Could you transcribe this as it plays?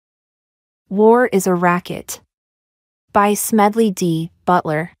War is a Racket. By Smedley D.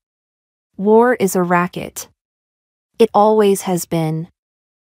 Butler. War is a racket. It always has been.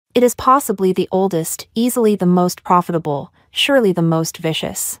 It is possibly the oldest, easily the most profitable, surely the most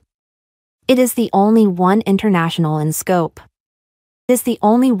vicious. It is the only one international in scope. It is the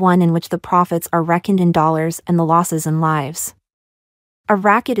only one in which the profits are reckoned in dollars and the losses in lives. A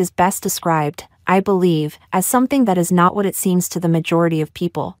racket is best described, I believe, as something that is not what it seems to the majority of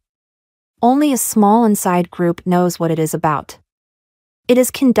people. Only a small inside group knows what it is about. It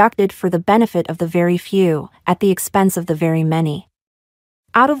is conducted for the benefit of the very few, at the expense of the very many.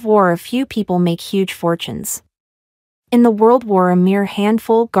 Out of war a few people make huge fortunes. In the World War a mere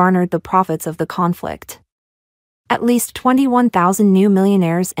handful garnered the profits of the conflict. At least 21,000 new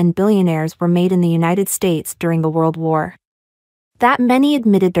millionaires and billionaires were made in the United States during the World War. That many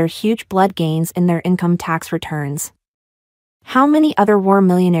admitted their huge blood gains in their income tax returns. How many other war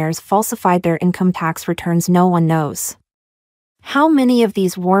millionaires falsified their income tax returns no one knows. How many of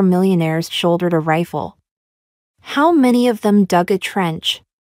these war millionaires shouldered a rifle? How many of them dug a trench?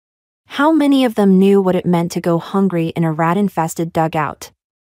 How many of them knew what it meant to go hungry in a rat-infested dugout?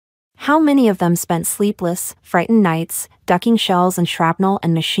 How many of them spent sleepless, frightened nights, ducking shells and shrapnel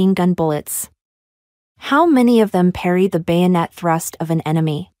and machine gun bullets? How many of them parried the bayonet thrust of an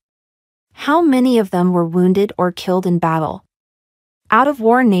enemy? How many of them were wounded or killed in battle?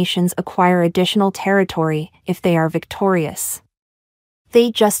 Out-of-war nations acquire additional territory if they are victorious.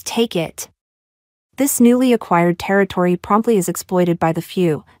 They just take it. This newly acquired territory promptly is exploited by the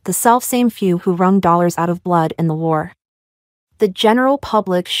few, the selfsame few who wrung dollars out of blood in the war. The general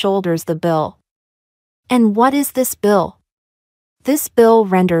public shoulders the bill. And what is this bill? This bill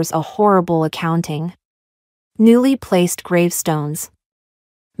renders a horrible accounting. Newly placed gravestones.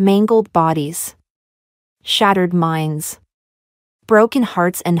 Mangled bodies. Shattered minds. Broken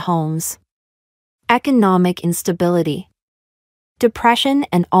hearts and homes. Economic instability. Depression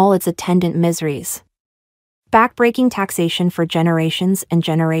and all its attendant miseries. Backbreaking taxation for generations and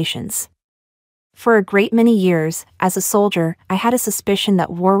generations. For a great many years, as a soldier, I had a suspicion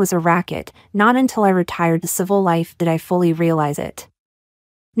that war was a racket. Not until I retired to civil life did I fully realize it.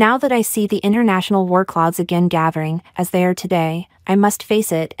 Now that I see the international war clouds again gathering, as they are today, I must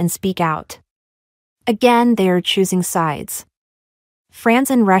face it and speak out. Again they are choosing sides. France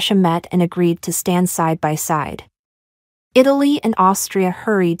and Russia met and agreed to stand side by side. Italy and Austria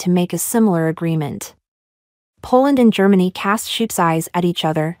hurried to make a similar agreement. Poland and Germany cast sheep's eyes at each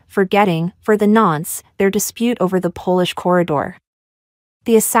other, forgetting, for the nonce, their dispute over the Polish corridor.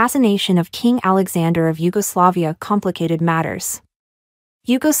 The assassination of King Alexander of Yugoslavia complicated matters.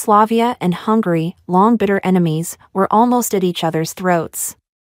 Yugoslavia and Hungary, long bitter enemies, were almost at each other's throats.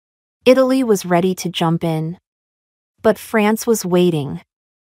 Italy was ready to jump in. But France was waiting.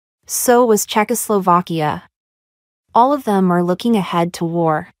 So was Czechoslovakia. All of them are looking ahead to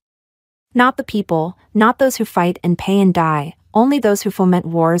war. Not the people, not those who fight and pay and die, only those who foment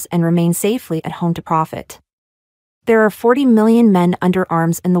wars and remain safely at home to profit. There are 40 million men under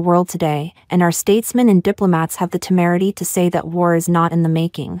arms in the world today, and our statesmen and diplomats have the temerity to say that war is not in the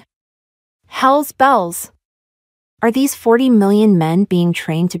making. Hell's bells! Are these 40 million men being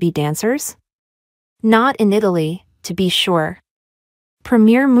trained to be dancers? Not in Italy, to be sure.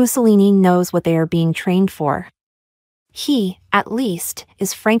 Premier Mussolini knows what they are being trained for. He, at least,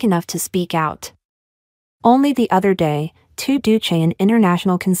 is frank enough to speak out. Only the other day, Tu Duce in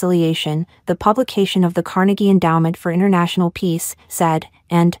International Conciliation, the publication of the Carnegie Endowment for International Peace, said,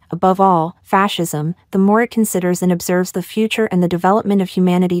 and, above all, fascism, the more it considers and observes the future and the development of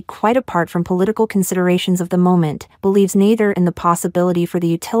humanity quite apart from political considerations of the moment, believes neither in the possibility for the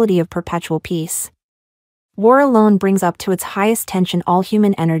utility of perpetual peace. War alone brings up to its highest tension all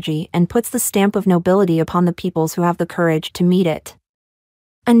human energy and puts the stamp of nobility upon the peoples who have the courage to meet it.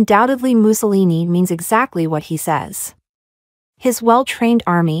 Undoubtedly Mussolini means exactly what he says. His well-trained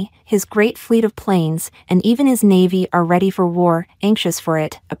army, his great fleet of planes, and even his navy are ready for war, anxious for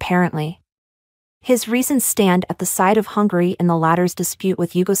it, apparently. His recent stand at the side of Hungary in the latter's dispute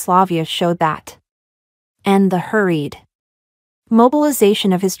with Yugoslavia showed that. And the hurried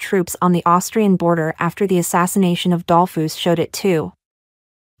mobilization of his troops on the Austrian border after the assassination of Dollfuss showed it too.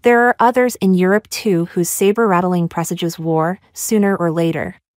 There are others in Europe too whose saber-rattling presages war, sooner or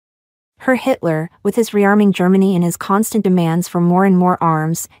later. Herr Hitler, with his rearming Germany and his constant demands for more and more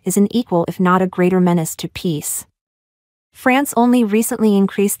arms, is an equal if not a greater menace to peace. France only recently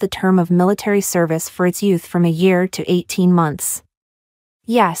increased the term of military service for its youth from a year to 18 months.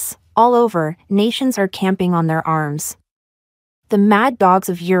 Yes, all over, nations are camping on their arms. The mad dogs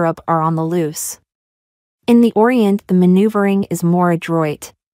of Europe are on the loose. In the Orient the maneuvering is more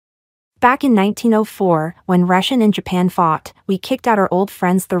adroit. Back in 1904, when Russia and Japan fought, we kicked out our old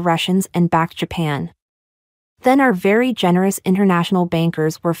friends the Russians and backed Japan. Then our very generous international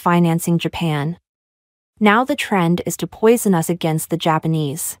bankers were financing Japan. Now the trend is to poison us against the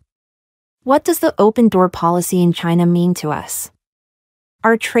Japanese. What does the open door policy in China mean to us?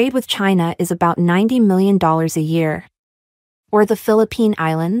 Our trade with China is about $90 million a year. Or the Philippine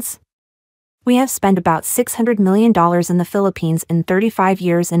Islands? We have spent about $600 million in the Philippines in 35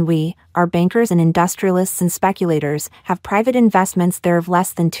 years, and we, our bankers and industrialists and speculators, have private investments there of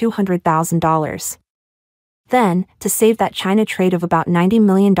less than $200,000. Then, to save that China trade of about $90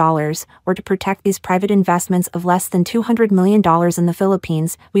 million, or to protect these private investments of less than $200 million in the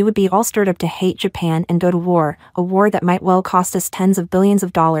Philippines, we would be all stirred up to hate Japan and go to war, a war that might well cost us tens of billions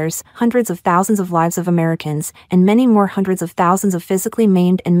of dollars, hundreds of thousands of lives of Americans, and many more hundreds of thousands of physically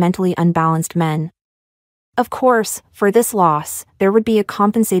maimed and mentally unbalanced men. Of course, for this loss, there would be a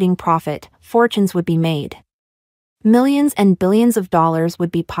compensating profit, fortunes would be made. Millions and billions of dollars would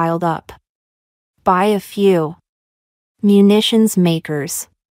be piled up. By a few. Munitions makers.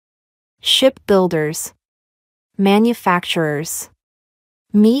 Shipbuilders. Manufacturers.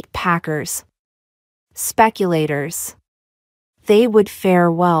 Meat packers. Speculators. They would fare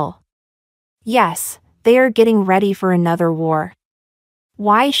well. Yes, they are getting ready for another war.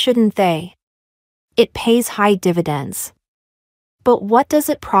 Why shouldn't they? It pays high dividends. But what does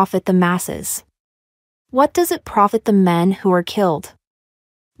it profit the masses? What does it profit the men who are killed?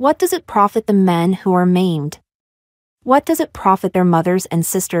 What does it profit the men who are maimed? What does it profit their mothers and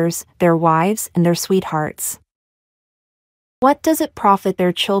sisters, their wives and their sweethearts? What does it profit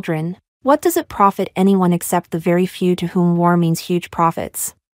their children? What does it profit anyone except the very few to whom war means huge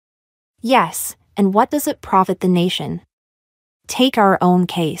profits? Yes, and what does it profit the nation? Take our own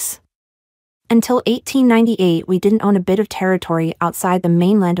case. Until 1898, we didn't own a bit of territory outside the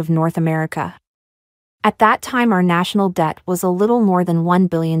mainland of North America. At that time, our national debt was a little more than $1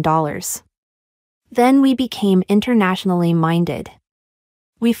 billion. Then we became internationally minded.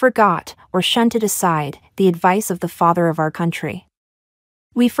 We forgot, or shunted aside, the advice of the father of our country.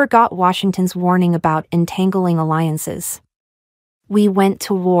 We forgot Washington's warning about entangling alliances. We went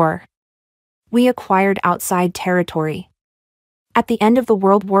to war. We acquired outside territory. At the end of the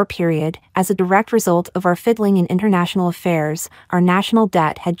World War period, as a direct result of our fiddling in international affairs, our national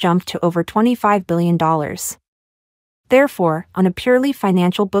debt had jumped to over $25 billion. Therefore, on a purely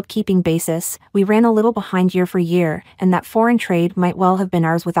financial bookkeeping basis, we ran a little behind year for year, and that foreign trade might well have been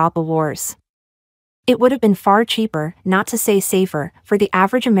ours without the wars. It would have been far cheaper, not to say safer, for the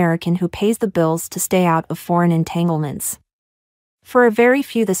average American who pays the bills to stay out of foreign entanglements. For a very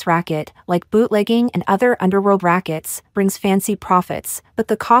few, this racket, like bootlegging and other underworld rackets, brings fancy profits, but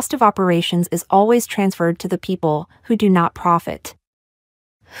the cost of operations is always transferred to the people who do not profit.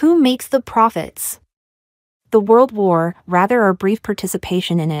 Who makes the profits? The World War, rather our brief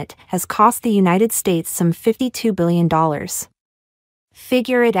participation in it, has cost the United States some $52 billion.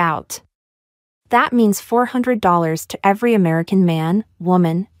 Figure it out. That means $400 to every American man,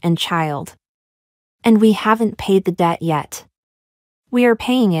 woman, and child. And we haven't paid the debt yet. We are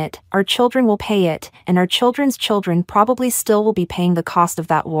paying it, our children will pay it, and our children's children probably still will be paying the cost of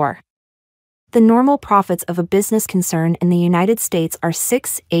that war. The normal profits of a business concern in the United States are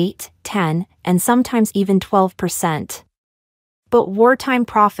 6, 8, 10, and sometimes even 12%. But wartime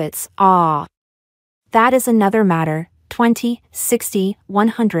profits, that is another matter, 20, 60,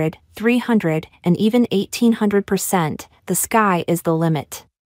 100, 300, and even 1800%, the sky is the limit.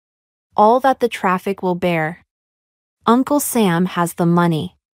 All that the traffic will bear. Uncle Sam has the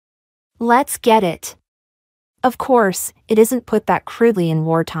money. Let's get it. Of course, it isn't put that crudely in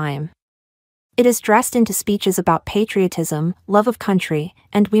wartime. It is dressed into speeches about patriotism, love of country,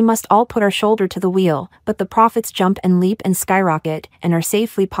 and we must all put our shoulder to the wheel, but the profits jump and leap and skyrocket and are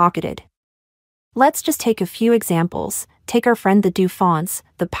safely pocketed. Let's just take a few examples. Take our friend the DuPonts,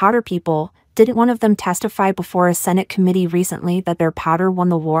 the powder people. Didn't one of them testify before a Senate committee recently that their powder won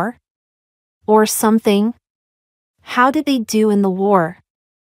the war? Or something? How did they do in the war?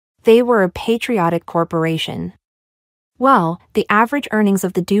 They were a patriotic corporation. Well, the average earnings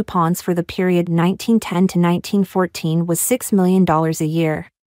of the DuPonts for the period 1910 to 1914 was $6 million a year.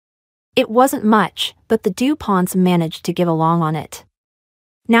 It wasn't much, but the DuPonts managed to get along on it.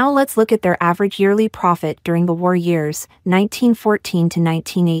 Now let's look at their average yearly profit during the war years, 1914 to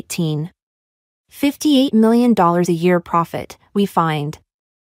 1918. $58 million a year profit, we find.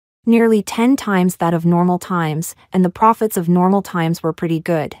 Nearly 10 times that of normal times, and the profits of normal times were pretty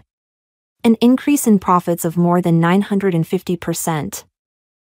good. An increase in profits of more than 950%.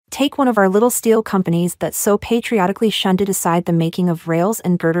 Take one of our little steel companies that so patriotically shunted aside the making of rails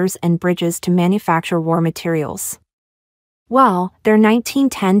and girders and bridges to manufacture war materials. Well, their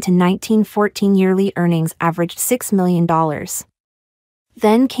 1910 to 1914 yearly earnings averaged $6 million.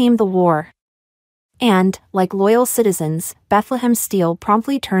 Then came the war. And, like loyal citizens, Bethlehem Steel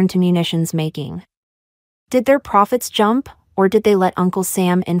promptly turned to munitions making. Did their profits jump, or did they let Uncle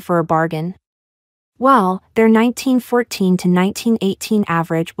Sam in for a bargain? Well, their 1914 to 1918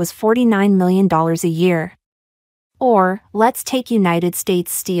 average was $49 million a year. Or, let's take United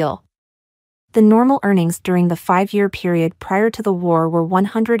States Steel. The normal earnings during the 5-year period prior to the war were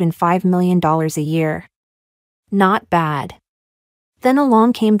 $105 million a year. Not bad. Then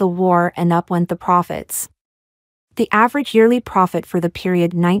along came the war and up went the profits. The average yearly profit for the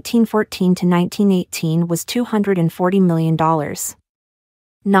period 1914 to 1918 was $240 million.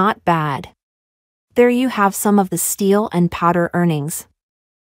 Not bad. There you have some of the steel and powder earnings.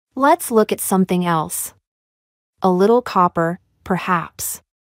 Let's look at something else. A little copper, perhaps.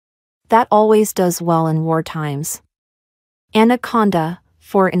 That always does well in war times. Anaconda,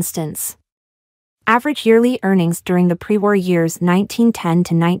 for instance. Average yearly earnings during the pre-war years 1910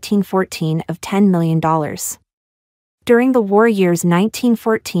 to 1914 of $10 million. During the war years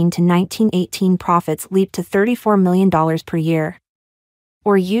 1914 to 1918 profits leaped to $34 million per year.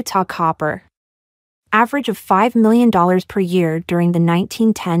 Or Utah Copper. Average of $5 million per year during the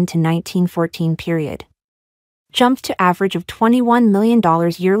 1910 to 1914 period. Jumped to average of $21 million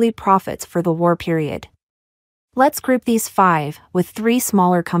yearly profits for the war period. Let's group these 5 with 3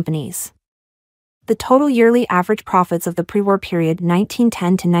 smaller companies. The total yearly average profits of the pre-war period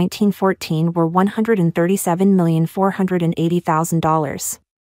 1910 to 1914 were $137,480,000.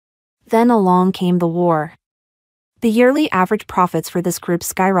 Then along came the war. The yearly average profits for this group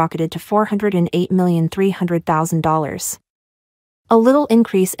skyrocketed to $408,300,000. A little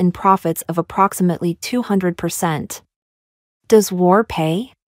increase in profits of approximately 200%. Does war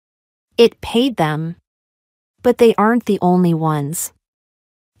pay? It paid them. But they aren't the only ones.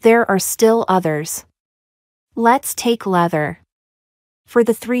 There are still others. Let's take leather. For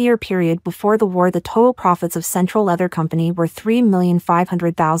the 3-year period before the war, the total profits of Central Leather Company were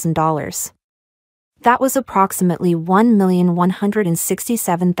 $3,500,000. That was approximately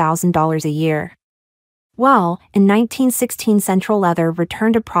 $1,167,000 a year. Well, in 1916 Central Leather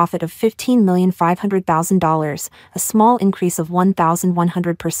returned a profit of $15,500,000, a small increase of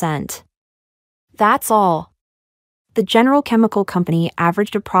 1,100%. That's all. The General Chemical Company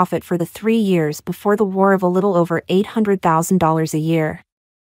averaged a profit for the 3 years before the war of a little over $800,000 a year.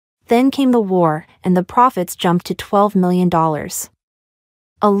 Then came the war, and the profits jumped to $12 million.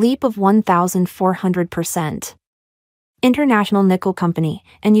 A leap of 1,400%. International Nickel Company,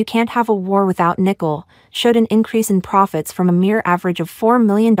 and you can't have a war without nickel, showed an increase in profits from a mere average of $4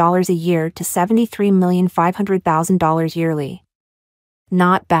 million a year to $73,500,000 yearly.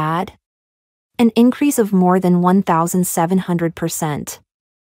 Not bad. An increase of more than 1,700%.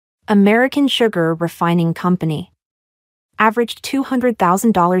 American Sugar Refining Company. Averaged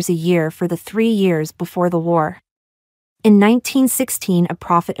 $200,000 a year for the 3 years before the war. In 1916, a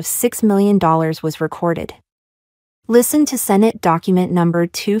profit of $6 million was recorded. Listen to Senate Document Number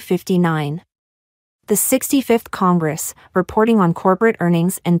 259. The 65th Congress, reporting on corporate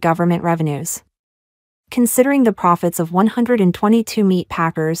earnings and government revenues. Considering the profits of 122 meat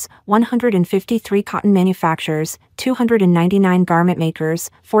packers, 153 cotton manufacturers, 299 garment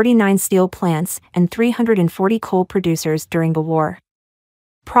makers, 49 steel plants, and 340 coal producers during the war.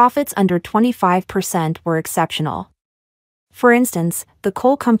 Profits under 25% were exceptional. For instance, the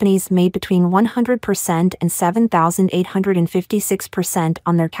coal companies made between 100% and 7,856%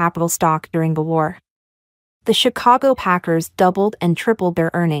 on their capital stock during the war. The Chicago Packers doubled and tripled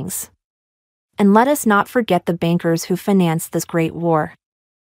their earnings. And let us not forget the bankers who financed this great war.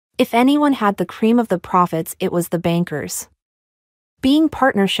 If anyone had the cream of the profits, it was the bankers. Being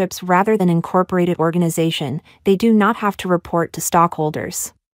partnerships rather than incorporated organization, they do not have to report to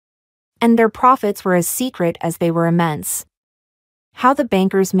stockholders. And their profits were as secret as they were immense. How the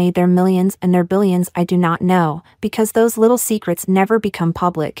bankers made their millions and their billions I do not know, because those little secrets never become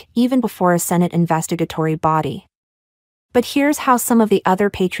public, even before a Senate investigatory body. But here's how some of the other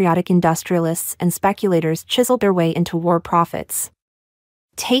patriotic industrialists and speculators chiseled their way into war profits.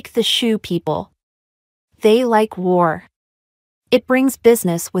 Take the shoe people. They like war. It brings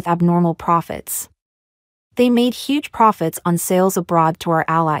business with abnormal profits. They made huge profits on sales abroad to our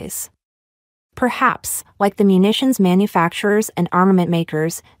allies. Perhaps, like the munitions manufacturers and armament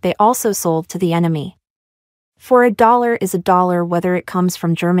makers, they also sold to the enemy. For a dollar is a dollar whether it comes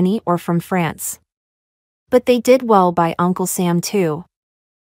from Germany or from France. But they did well by Uncle Sam too.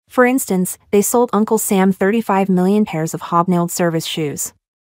 For instance, they sold Uncle Sam 35 million pairs of hobnailed service shoes.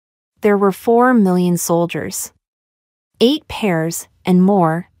 There were 4 million soldiers. 8 pairs, and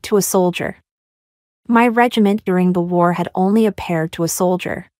more, to a soldier. My regiment during the war had only a pair to a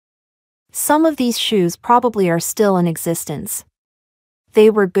soldier. Some of these shoes probably are still in existence. They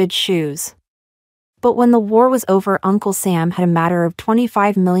were good shoes. But when the war was over, Uncle Sam had a matter of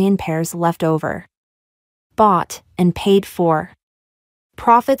 25 million pairs left over. Bought and paid for.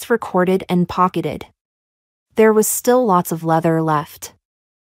 Profits recorded and pocketed. There was still lots of leather left.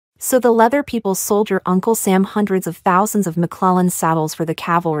 So the leather people sold your Uncle Sam hundreds of thousands of McClellan saddles for the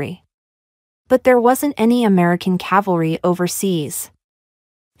cavalry. But there wasn't any American cavalry overseas.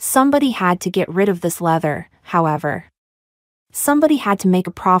 Somebody had to get rid of this leather, however. Somebody had to make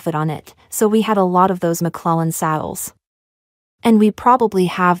a profit on it, so we had a lot of those McClellan saddles. And we probably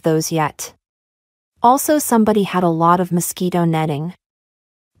have those yet. Also, somebody had a lot of mosquito netting.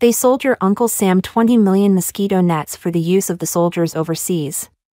 They sold your Uncle Sam 20 million mosquito nets for the use of the soldiers overseas.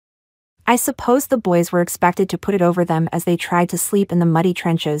 I suppose the boys were expected to put it over them as they tried to sleep in the muddy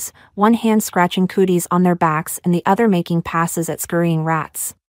trenches, one hand scratching cooties on their backs and the other making passes at scurrying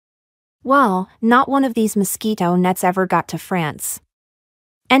rats. Well, not one of these mosquito nets ever got to France.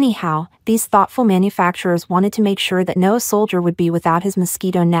 Anyhow, these thoughtful manufacturers wanted to make sure that no soldier would be without his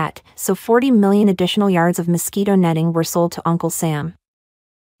mosquito net, so 40 million additional yards of mosquito netting were sold to Uncle Sam.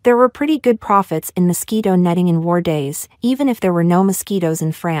 There were pretty good profits in mosquito netting in war days, even if there were no mosquitoes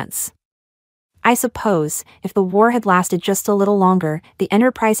in France. I suppose, if the war had lasted just a little longer, the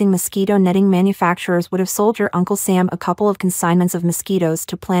enterprising mosquito netting manufacturers would have sold your Uncle Sam a couple of consignments of mosquitoes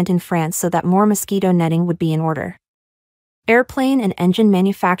to plant in France so that more mosquito netting would be in order. Airplane and engine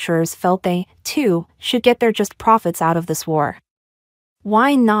manufacturers felt they, too, should get their just profits out of this war.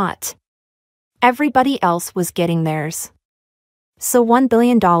 Why not? Everybody else was getting theirs. So $1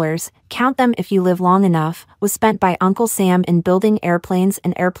 billion, count them if you live long enough, was spent by Uncle Sam in building airplanes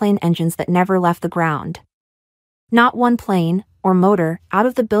and airplane engines that never left the ground. Not one plane, or motor, out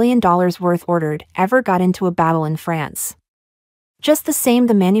of the $1 billion worth ordered, ever got into a battle in France. Just the same,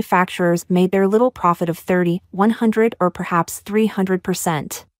 the manufacturers made their little profit of 30, 100, or perhaps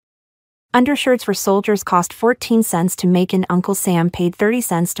 300%. Undershirts for soldiers cost 14 cents to make, and Uncle Sam paid 30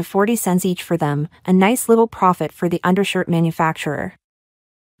 cents to 40 cents each for them, a nice little profit for the undershirt manufacturer.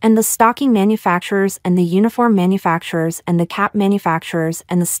 And the stocking manufacturers and the uniform manufacturers and the cap manufacturers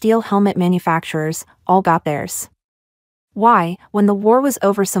and the steel helmet manufacturers all got theirs. Why, when the war was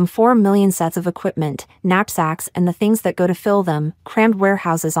over, some 4 million sets of equipment, knapsacks and the things that go to fill them, crammed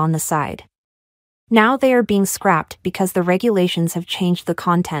warehouses on the side. Now they are being scrapped because the regulations have changed the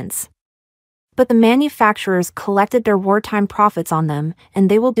contents. But the manufacturers collected their wartime profits on them,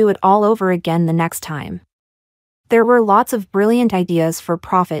 and they will do it all over again the next time. There were lots of brilliant ideas for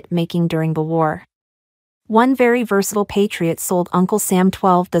profit-making during the war. One very versatile patriot sold Uncle Sam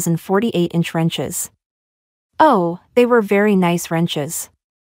 12 dozen 48-inch wrenches. Oh, they were very nice wrenches.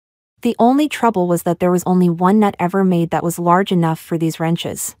 The only trouble was that there was only one nut ever made that was large enough for these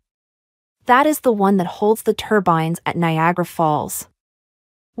wrenches. That is the one that holds the turbines at Niagara Falls.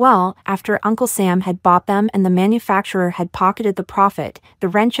 Well, after Uncle Sam had bought them and the manufacturer had pocketed the profit, the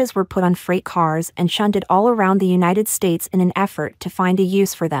wrenches were put on freight cars and shunted all around the United States in an effort to find a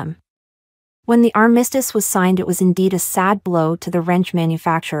use for them. When the armistice was signed, it was indeed a sad blow to the wrench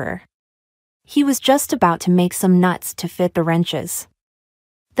manufacturer. He was just about to make some nuts to fit the wrenches.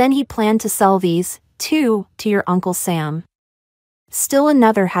 Then he planned to sell these, too, to your Uncle Sam. Still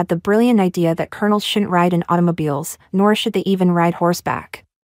another had the brilliant idea that colonels shouldn't ride in automobiles, nor should they even ride horseback.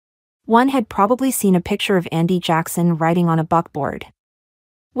 One had probably seen a picture of Andy Jackson riding on a buckboard.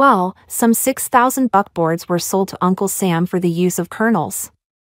 Well, some 6,000 buckboards were sold to Uncle Sam for the use of colonels.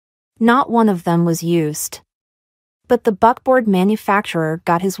 Not one of them was used. But the buckboard manufacturer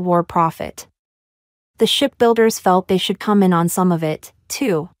got his war profit. The shipbuilders felt they should come in on some of it,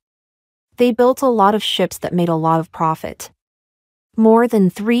 too. They built a lot of ships that made a lot of profit. More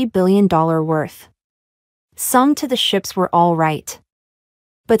than $3 billion worth. Some to the ships were all right.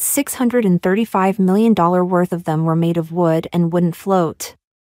 But $635 million worth of them were made of wood and wouldn't float.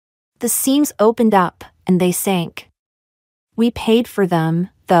 The seams opened up, and they sank. We paid for them,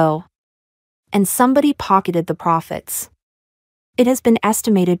 though. And somebody pocketed the profits. It has been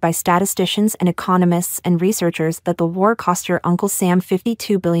estimated by statisticians and economists and researchers that the war cost your Uncle Sam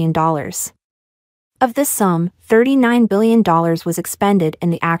 $52 billion. Of this sum, $39 billion was expended in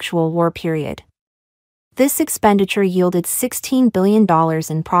the actual war period. This expenditure yielded $16 billion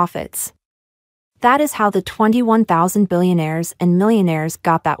in profits. That is how the 21,000 billionaires and millionaires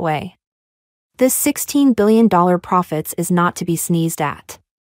got that way. This $16 billion profits is not to be sneezed at.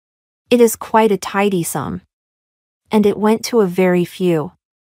 It is quite a tidy sum. And it went to a very few.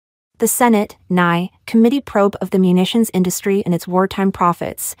 The Senate, Committee probe of the munitions industry and its wartime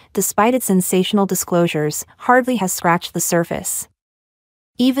profits, despite its sensational disclosures, hardly has scratched the surface.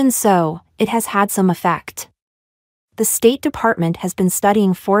 Even so, it has had some effect. The State Department has been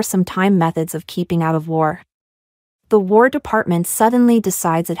studying for some time methods of keeping out of war. The War Department suddenly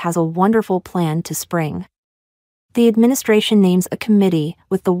decides it has a wonderful plan to spring. The administration names a committee,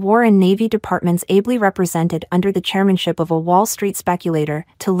 with the War and Navy departments ably represented under the chairmanship of a Wall Street speculator,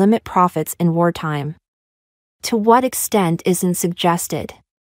 to limit profits in wartime. To what extent isn't suggested?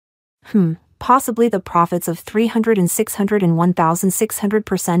 Possibly the profits of 300 and 600 and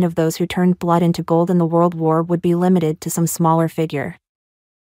 1,600% of those who turned blood into gold in the World War would be limited to some smaller figure.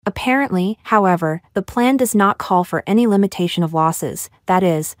 Apparently, however, the plan does not call for any limitation of losses, that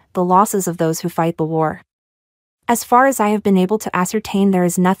is, the losses of those who fight the war. As far as I have been able to ascertain, there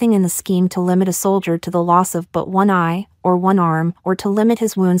is nothing in the scheme to limit a soldier to the loss of but one eye, or one arm, or to limit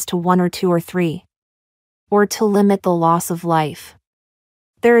his wounds to 1 or 2 or 3. Or to limit the loss of life.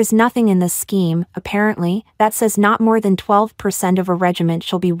 There is nothing in this scheme, apparently, that says not more than 12% of a regiment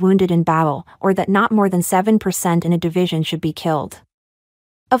shall be wounded in battle, or that not more than 7% in a division should be killed.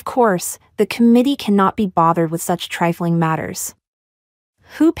 Of course, the committee cannot be bothered with such trifling matters.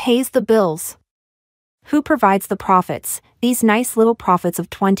 Who pays the bills? Who provides the profits, these nice little profits of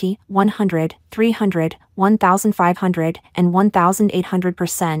 20, 100, 300, 1,500, and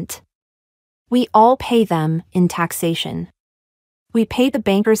 1,800%? We all pay them, in taxation. We pay the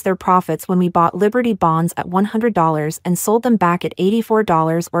bankers their profits when we bought Liberty bonds at $100 and sold them back at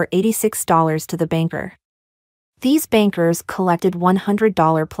 $84 or $86 to the banker. These bankers collected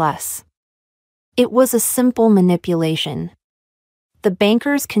 $100 plus. It was a simple manipulation. The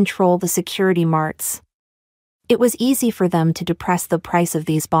bankers control the security marts. It was easy for them to depress the price of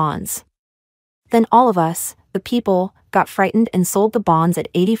these bonds. Then all of us, the people, got frightened and sold the bonds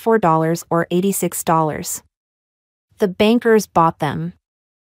at $84 or $86. The bankers bought them.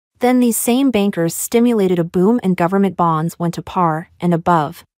 Then these same bankers stimulated a boom and government bonds went to par and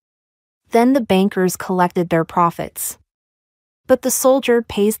above. Then the bankers collected their profits. But the soldier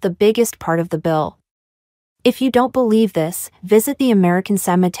pays the biggest part of the bill. If you don't believe this, visit the American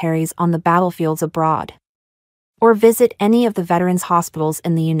cemeteries on the battlefields abroad. Or visit any of the veterans' hospitals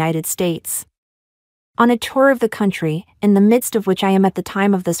in the United States. On a tour of the country, in the midst of which I am at the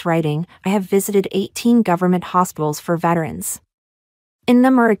time of this writing, I have visited 18 government hospitals for veterans. In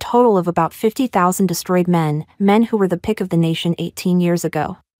them are a total of about 50,000 destroyed men who were the pick of the nation 18 years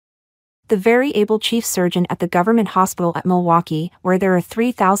ago. The very able chief surgeon at the government hospital at Milwaukee, where there are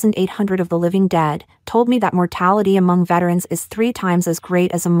 3,800 of the living dead, told me that mortality among veterans is 3 times as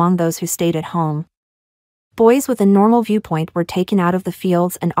great as among those who stayed at home. Boys with a normal viewpoint were taken out of the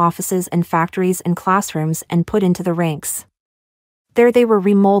fields and offices and factories and classrooms and put into the ranks. There they were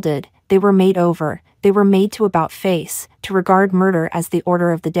remolded, they were made over, they were made to about face, to regard murder as the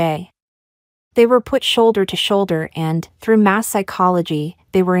order of the day. They were put shoulder to shoulder and, through mass psychology,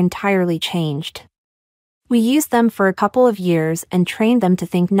 they were entirely changed. We used them for a couple of years and trained them to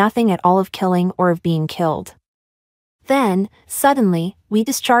think nothing at all of killing or of being killed. Then, suddenly, we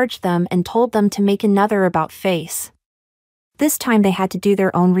discharged them and told them to make another about face. This time they had to do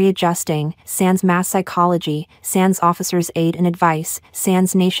their own readjusting, sans mass psychology, sans officers' aid and advice,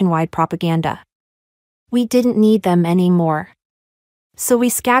 sans nationwide propaganda. We didn't need them anymore. So we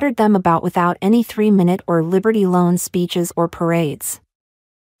scattered them about without any 3-minute or Liberty Loan speeches or parades.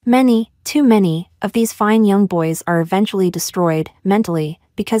 Many, too many, of these fine young boys are eventually destroyed, mentally,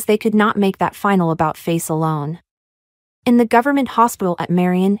 because they could not make that final about face alone. In the government hospital at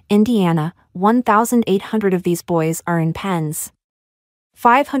Marion, Indiana, 1,800 of these boys are in pens.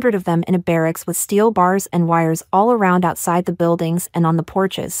 500 of them in a barracks with steel bars and wires all around outside the buildings and on the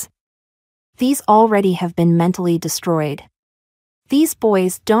porches. These already have been mentally destroyed. These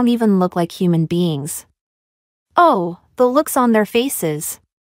boys don't even look like human beings. Oh, the looks on their faces!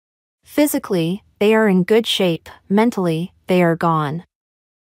 Physically, they are in good shape, mentally, they are gone.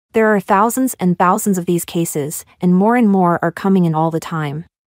 There are thousands and thousands of these cases, and more are coming in all the time.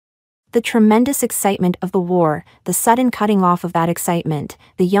 The tremendous excitement of the war, the sudden cutting off of that excitement,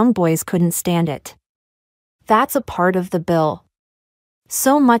 the young boys couldn't stand it. That's a part of the bill.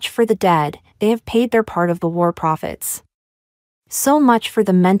 So much for the dead, they have paid their part of the war profits. So much for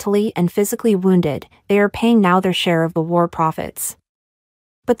the mentally and physically wounded, they are paying now their share of the war profits.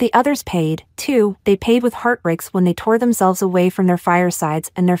 But the others paid, too. They paid with heartbreaks when they tore themselves away from their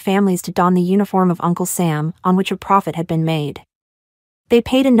firesides and their families to don the uniform of Uncle Sam, on which a profit had been made. They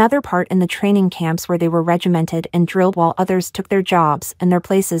paid another part in the training camps where they were regimented and drilled while others took their jobs and their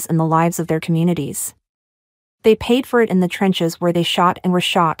places in the lives of their communities. They paid for it in the trenches where they shot and were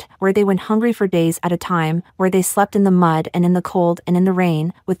shot, where they went hungry for days at a time, where they slept in the mud and in the cold and in the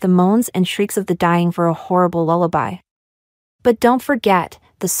rain, with the moans and shrieks of the dying for a horrible lullaby. But don't forget,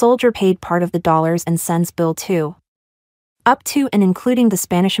 the soldier paid part of the dollars and cents bill too. Up to and including the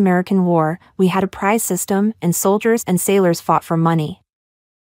Spanish-American War, we had a prize system, and soldiers and sailors fought for money.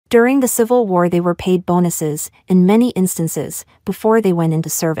 During the Civil War they were paid bonuses, in many instances, before they went into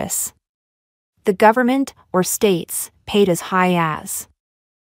service. The government, or states, paid as high as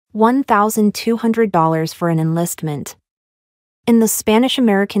 $1,200 for an enlistment. In the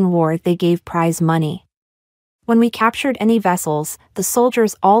Spanish-American War they gave prize money. When we captured any vessels, the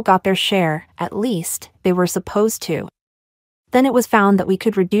soldiers all got their share, at least, they were supposed to. Then it was found that we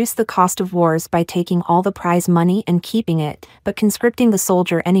could reduce the cost of wars by taking all the prize money and keeping it, but conscripting the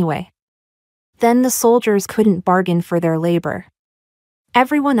soldier anyway. Then the soldiers couldn't bargain for their labor.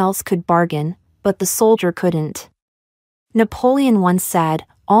 Everyone else could bargain, but the soldier couldn't. Napoleon once said,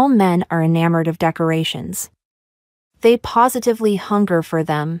 "All men are enamored of decorations. They positively hunger for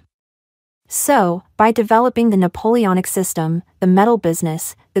them." So, by developing the Napoleonic system, the medal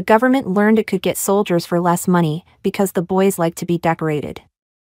business, the government learned it could get soldiers for less money, because the boys liked to be decorated.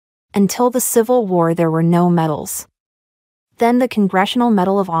 Until the Civil War there were no medals. Then the Congressional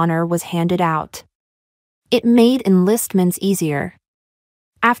Medal of Honor was handed out. It made enlistments easier.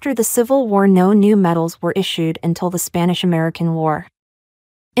 After the Civil War no new medals were issued until the Spanish-American War.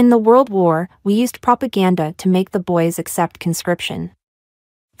 In the World War, we used propaganda to make the boys accept conscription.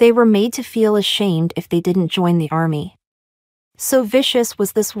 They were made to feel ashamed if they didn't join the army. So vicious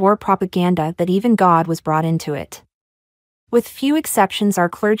was this war propaganda that even God was brought into it. With few exceptions our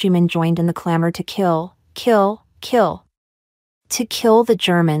clergymen joined in the clamor to kill, kill, kill. To kill the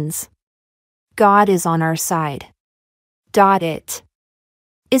Germans. God is on our side. It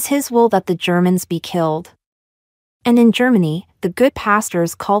is His will that the Germans be killed. And in Germany, the good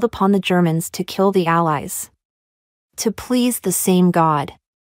pastors called upon the Germans to kill the Allies. To please the same God.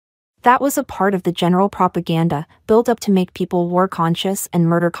 That was a part of the general propaganda, built up to make people war-conscious and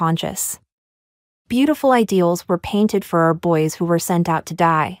murder-conscious. Beautiful ideals were painted for our boys who were sent out to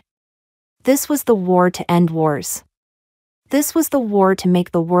die. This was the war to end wars. This was the war to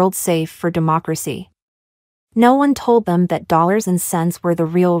make the world safe for democracy. No one told them that dollars and cents were the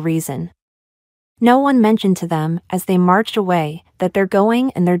real reason. No one mentioned to them, as they marched away, that their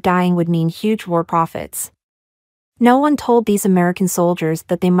going and their dying would mean huge war profits. No one told these American soldiers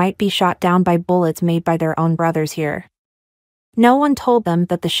that they might be shot down by bullets made by their own brothers here. No one told them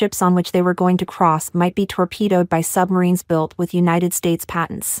that the ships on which they were going to cross might be torpedoed by submarines built with United States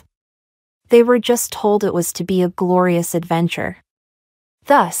patents. They were just told it was to be a glorious adventure.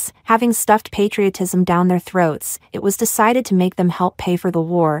 Thus, having stuffed patriotism down their throats, it was decided to make them help pay for the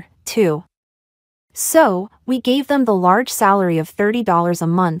war, too. So, we gave them the large salary of $30 a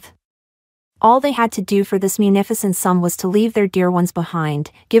month. All they had to do for this munificent sum was to leave their dear ones behind,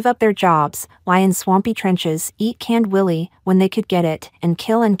 give up their jobs, lie in swampy trenches, eat canned willy when they could get it, and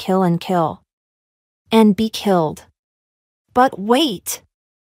kill and kill and kill. And be killed. But wait!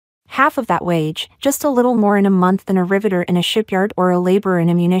 Half of that wage, just a little more in a month than a riveter in a shipyard or a laborer in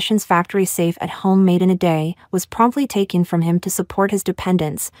a munitions factory safe at home made in a day, was promptly taken from him to support his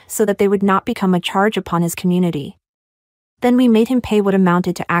dependents, so that they would not become a charge upon his community. Then we made him pay what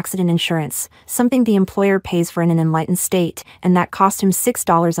amounted to accident insurance, something the employer pays for in an enlightened state, and that cost him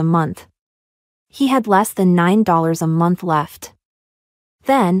 $6 a month. He had less than $9 a month left.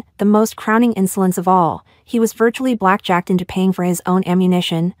 Then, the most crowning insolence of all, he was virtually blackjacked into paying for his own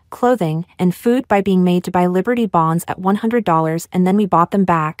ammunition, clothing, and food by being made to buy Liberty bonds at $100, and then we bought them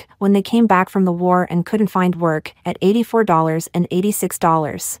back, when they came back from the war and couldn't find work, at $84 and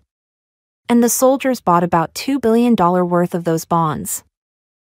 $86. And the soldiers bought about $2 billion worth of those bonds.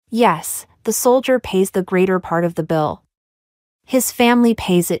 Yes, the soldier pays the greater part of the bill. His family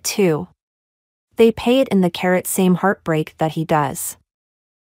pays it too. They pay it in the same heartbreak that he does.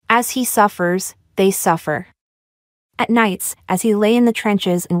 As he suffers, they suffer. At nights, as he lay in the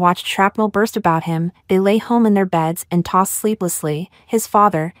trenches and watched shrapnel burst about him, they lay home in their beds and tossed sleeplessly, his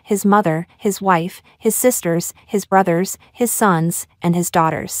father, his mother, his wife, his sisters, his brothers, his sons, and his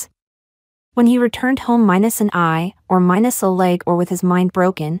daughters. When he returned home minus an eye, or minus a leg, or with his mind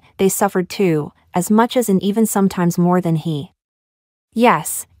broken, they suffered too, as much as and even sometimes more than he.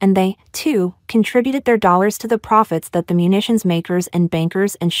 Yes, and they, too, contributed their dollars to the profits that the munitions makers and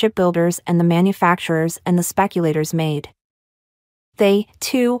bankers and shipbuilders and the manufacturers and the speculators made. They,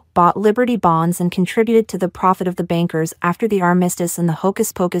 too, bought Liberty bonds and contributed to the profit of the bankers after the armistice and the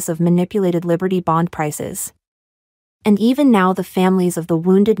hocus-pocus of manipulated Liberty bond prices. And even now the families of the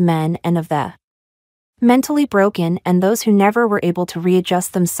wounded men and of the mentally broken and those who never were able to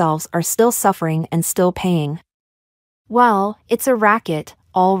readjust themselves are still suffering and still paying. Well, it's a racket,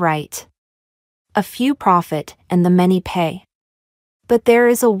 all right. A few profit and the many pay. But there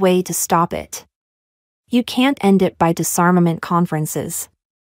is a way to stop it. You can't end it by disarmament conferences.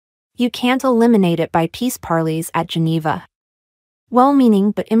 You can't eliminate it by peace parleys at Geneva.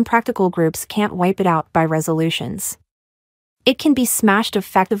 Well-meaning but impractical groups can't wipe it out by resolutions. It can be smashed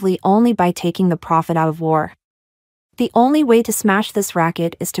effectively only by taking the profit out of war. The only way to smash this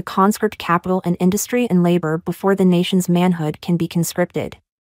racket is to conscript capital and industry and labor before the nation's manhood can be conscripted.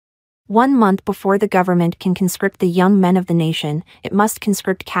 1 month before the government can conscript the young men of the nation, it must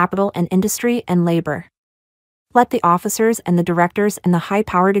conscript capital and industry and labor. Let the officers and the directors and the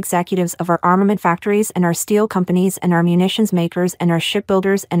high-powered executives of our armament factories and our steel companies and our munitions makers and our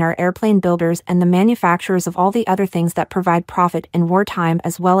shipbuilders and our airplane builders and the manufacturers of all the other things that provide profit in wartime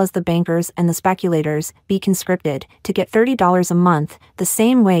as well as the bankers and the speculators be conscripted to get $30 a month, the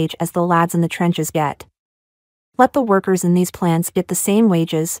same wage as the lads in the trenches get. Let the workers in these plants get the same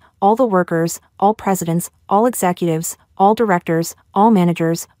wages, all the workers, all presidents, all executives, all directors, all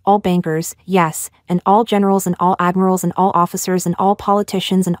managers, all bankers, yes, and all generals and all admirals and all officers and all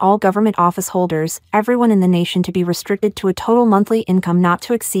politicians and all government office holders, everyone in the nation to be restricted to a total monthly income not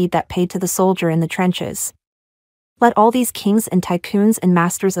to exceed that paid to the soldier in the trenches. Let all these kings and tycoons and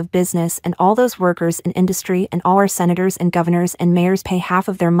masters of business and all those workers in industry and all our senators and governors and mayors pay half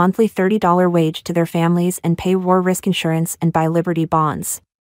of their monthly $30 wage to their families and pay war risk insurance and buy Liberty bonds.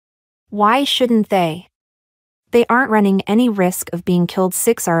 Why shouldn't they? They aren't running any risk of being killed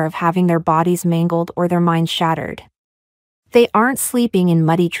 6 or of having their bodies mangled or their minds shattered. They aren't sleeping in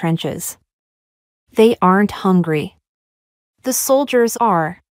muddy trenches. They aren't hungry. The soldiers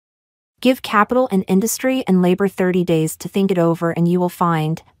are. Give capital and industry and labor 30 days to think it over and you will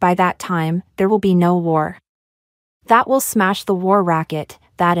find, by that time, there will be no war. That will smash the war racket,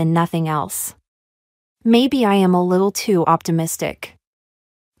 that and nothing else. Maybe I am a little too optimistic.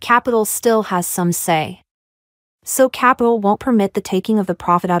 Capital still has some say. So capital won't permit the taking of the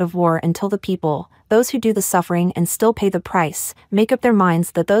profit out of war until the people, those who do the suffering and still pay the price, make up their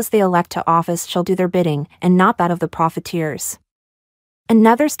minds that those they elect to office shall do their bidding, and not that of the profiteers.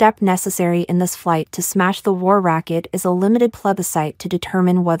 Another step necessary in this fight to smash the war racket is a limited plebiscite to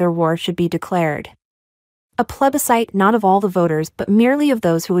determine whether war should be declared. A plebiscite not of all the voters but merely of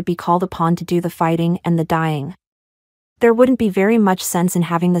those who would be called upon to do the fighting and the dying. There wouldn't be very much sense in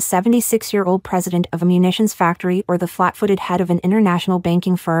having the 76-year-old president of a munitions factory or the flat-footed head of an international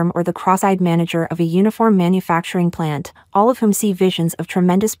banking firm or the cross-eyed manager of a uniform manufacturing plant, all of whom see visions of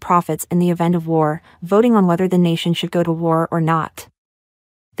tremendous profits in the event of war, voting on whether the nation should go to war or not.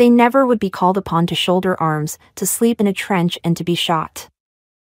 They never would be called upon to shoulder arms, to sleep in a trench and to be shot.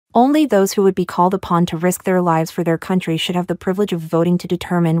 Only those who would be called upon to risk their lives for their country should have the privilege of voting to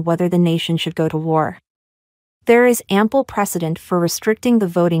determine whether the nation should go to war. There is ample precedent for restricting the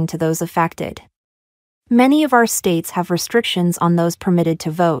voting to those affected. Many of our states have restrictions on those permitted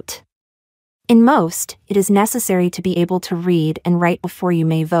to vote. In most, it is necessary to be able to read and write before you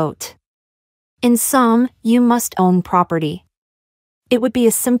may vote. In some, you must own property. It would be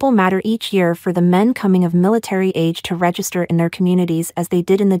a simple matter each year for the men coming of military age to register in their communities as they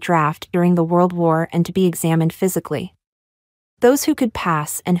did in the draft during the World War and to be examined physically. Those who could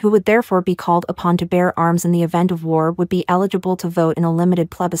pass and who would therefore be called upon to bear arms in the event of war would be eligible to vote in a limited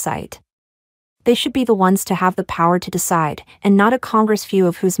plebiscite. They should be the ones to have the power to decide, and not a Congress few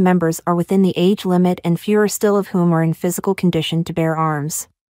of whose members are within the age limit and fewer still of whom are in physical condition to bear arms.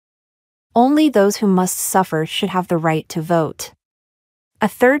 Only those who must suffer should have the right to vote. A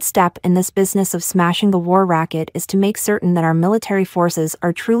third step in this business of smashing the war racket is to make certain that our military forces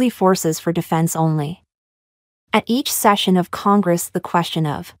are truly forces for defense only. At each session of Congress, the question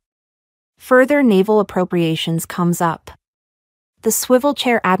of further naval appropriations comes up. The swivel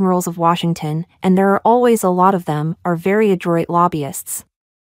chair admirals of Washington, and there are always a lot of them, are very adroit lobbyists.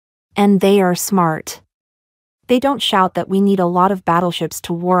 And they are smart. They don't shout that we need a lot of battleships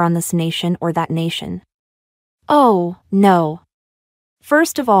to war on this nation or that nation. Oh, no.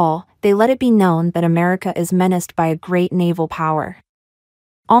 First of all, they let it be known that America is menaced by a great naval power.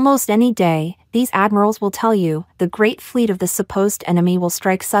 Almost any day, these admirals will tell you, the great fleet of the supposed enemy will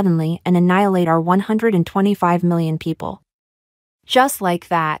strike suddenly and annihilate our 125 million people. Just like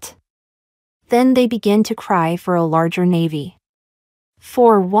that. Then they begin to cry for a larger navy.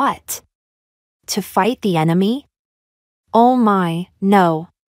 For what? To fight the enemy? Oh my, no.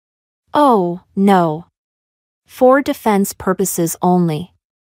 Oh, no. For defense purposes only.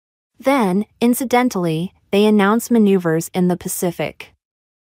 Then, incidentally, they announce maneuvers in the Pacific.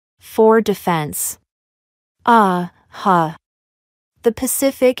 For defense. The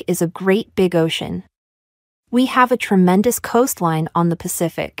Pacific is a great big ocean. We have a tremendous coastline on the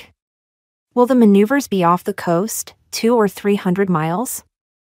Pacific. Will the maneuvers be off the coast, 200 or 300 miles?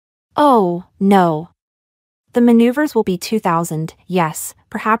 Oh, no. The maneuvers will be 2,000, yes,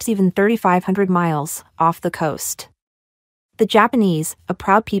 perhaps even 3,500 miles, off the coast. The Japanese, a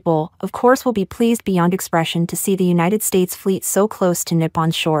proud people, of course will be pleased beyond expression to see the United States fleet so close to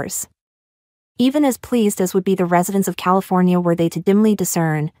Nippon shores. Even as pleased as would be the residents of California were they to dimly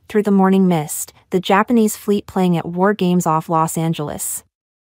discern, through the morning mist, the Japanese fleet playing at war games off Los Angeles.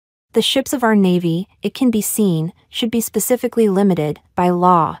 The ships of our Navy, it can be seen, should be specifically limited, by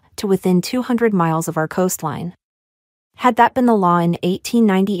law, to within 200 miles of our coastline. Had that been the law in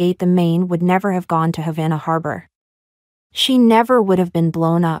 1898, the Maine would never have gone to Havana Harbor. She never would have been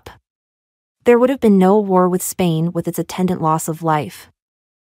blown up. There would have been no war with Spain with its attendant loss of life.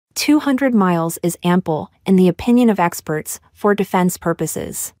 200 miles is ample, in the opinion of experts, for defense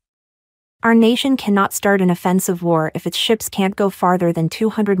purposes. Our nation cannot start an offensive war if its ships can't go farther than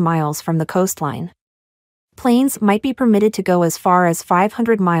 200 miles from the coastline. Planes might be permitted to go as far as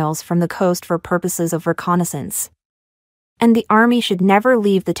 500 miles from the coast for purposes of reconnaissance. And the Army should never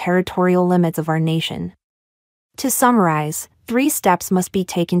leave the territorial limits of our nation. To summarize, 3 steps must be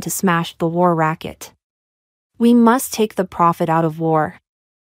taken to smash the war racket. We must take the profit out of war.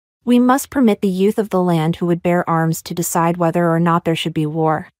 We must permit the youth of the land who would bear arms to decide whether or not there should be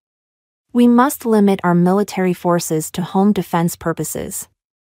war. We must limit our military forces to home defense purposes.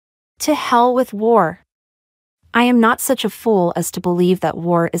 To hell with war! I am not such a fool as to believe that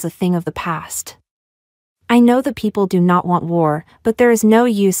war is a thing of the past. I know the people do not want war, but there is no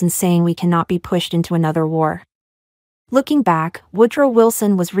use in saying we cannot be pushed into another war. Looking back, Woodrow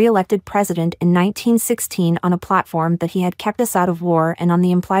Wilson was re-elected president in 1916 on a platform that he had kept us out of war and on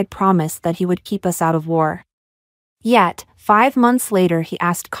the implied promise that he would keep us out of war. Yet, 5 months later he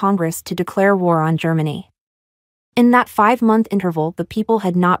asked Congress to declare war on Germany. In that 5-month interval, the people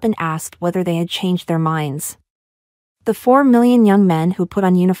had not been asked whether they had changed their minds. The 4 million young men who put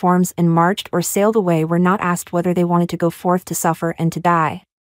on uniforms and marched or sailed away were not asked whether they wanted to go forth to suffer and to die.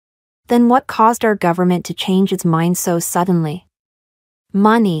 Then what caused our government to change its mind so suddenly?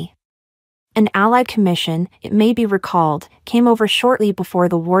 Money. An Allied commission, it may be recalled, came over shortly before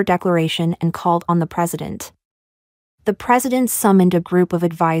the war declaration and called on the president. The president summoned a group of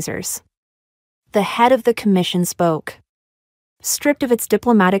advisors. The head of the commission spoke. Stripped of its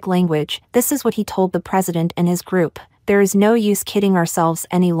diplomatic language, this is what he told the president and his group: there is no use kidding ourselves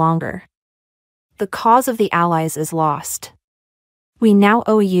any longer. The cause of the Allies is lost. We now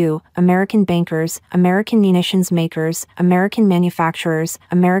owe you, American bankers, American munitions makers, American manufacturers,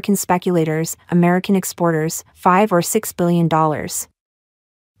 American speculators, American exporters, $5 or $6 billion.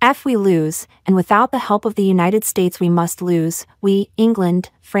 If we lose, and without the help of the United States we must lose, we,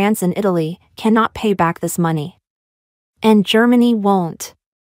 England, France and Italy, cannot pay back this money. And Germany won't.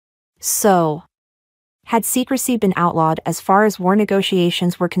 So, had secrecy been outlawed as far as war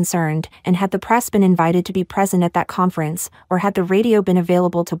negotiations were concerned, and had the press been invited to be present at that conference, or had the radio been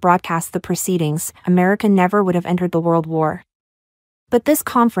available to broadcast the proceedings, America never would have entered the World War. But this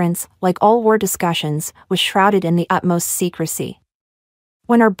conference, like all war discussions, was shrouded in the utmost secrecy.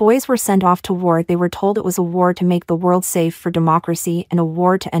 When our boys were sent off to war, they were told it was a war to make the world safe for democracy and a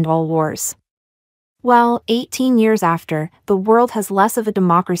war to end all wars. Well, 18 years after, the world has less of a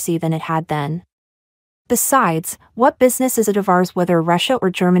democracy than it had then. Besides, what business is it of ours whether Russia or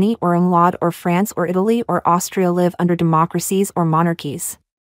Germany or England or France or Italy or Austria live under democracies or monarchies?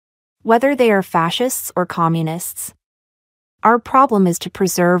 Whether they are fascists or communists? Our problem is to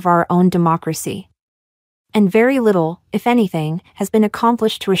preserve our own democracy. And very little, if anything, has been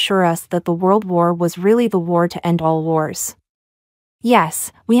accomplished to assure us that the World War was really the war to end all wars.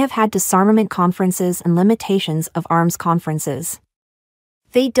 Yes, we have had disarmament conferences and limitations of arms conferences.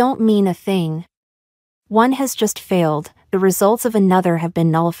 They don't mean a thing. One has just failed, the results of another have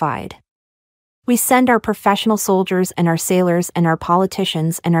been nullified. We send our professional soldiers and our sailors and our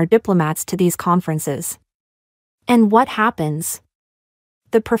politicians and our diplomats to these conferences. And what happens?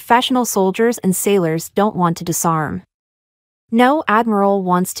 The professional soldiers and sailors don't want to disarm. No admiral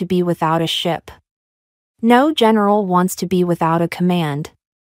wants to be without a ship. No general wants to be without a command.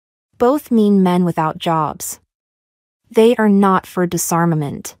 Both mean men without jobs. They are not for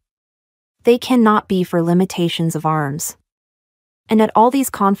disarmament. They cannot be for limitations of arms. And at all these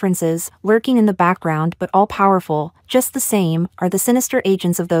conferences, lurking in the background but all-powerful, just the same, are the sinister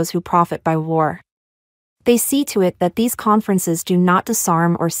agents of those who profit by war. They see to it that these conferences do not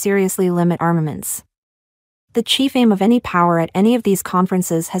disarm or seriously limit armaments. The chief aim of any power at any of these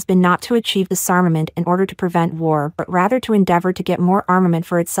conferences has been not to achieve disarmament in order to prevent war but rather to endeavor to get more armament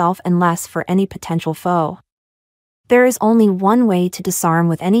for itself and less for any potential foe. There is only one way to disarm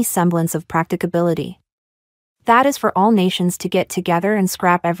with any semblance of practicability. That is for all nations to get together and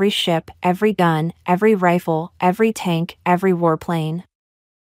scrap every ship, every gun, every rifle, every tank, every warplane.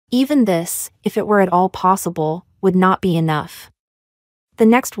 Even this, if it were at all possible, would not be enough. The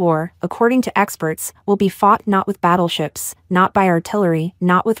next war, according to experts, will be fought not with battleships, not by artillery,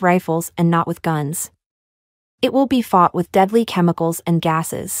 not with rifles, and not with guns. It will be fought with deadly chemicals and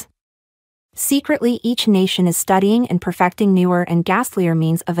gases. Secretly, each nation is studying and perfecting newer and ghastlier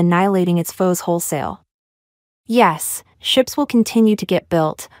means of annihilating its foes wholesale. Yes, ships will continue to get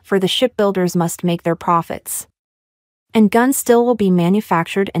built, for the shipbuilders must make their profits. And guns still will be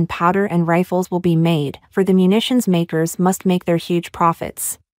manufactured and powder and rifles will be made, for the munitions makers must make their huge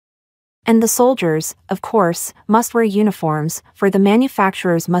profits. And the soldiers, of course, must wear uniforms, for the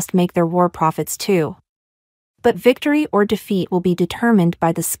manufacturers must make their war profits too. But victory or defeat will be determined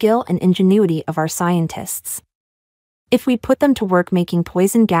by the skill and ingenuity of our scientists. If we put them to work making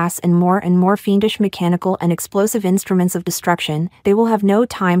poison gas and more fiendish mechanical and explosive instruments of destruction, they will have no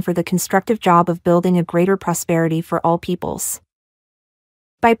time for the constructive job of building a greater prosperity for all peoples.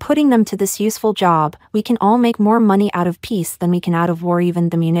 By putting them to this useful job, we can all make more money out of peace than we can out of war,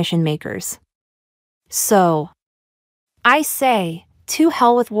 even the munition makers. So, I say, to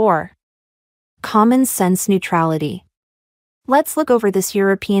hell with war. Common sense neutrality. Let's look over this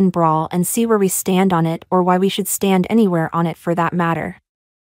European brawl and see where we stand on it, or why we should stand anywhere on it for that matter.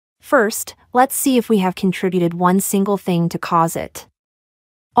 First, let's see if we have contributed one single thing to cause it.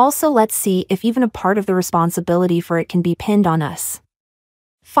 Also, let's see if even a part of the responsibility for it can be pinned on us.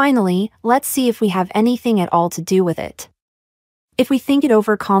 Finally, let's see if we have anything at all to do with it. If we think it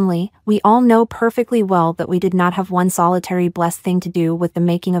over calmly, we all know perfectly well that we did not have one solitary blessed thing to do with the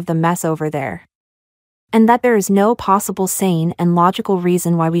making of the mess over there. And that there is no possible sane and logical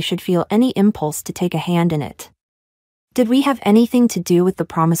reason why we should feel any impulse to take a hand in it. Did we have anything to do with the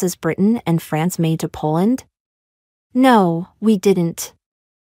promises Britain and France made to Poland? No, we didn't.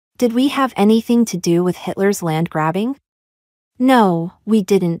 Did we have anything to do with Hitler's land grabbing? No, we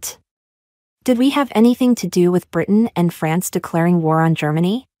didn't. Did we have anything to do with Britain and France declaring war on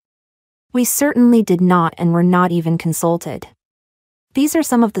Germany? We certainly did not, and were not even consulted. These are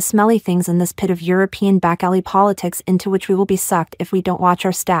some of the smelly things in this pit of European back-alley politics into which we will be sucked if we don't watch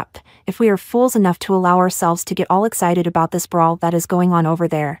our step, if we are fools enough to allow ourselves to get all excited about this brawl that is going on over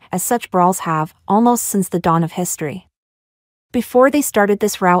there, as such brawls have, almost since the dawn of history. Before they started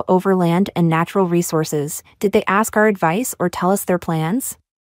this row over land and natural resources, did they ask our advice or tell us their plans?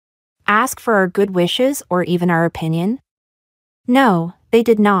 Ask for our good wishes or even our opinion? No, they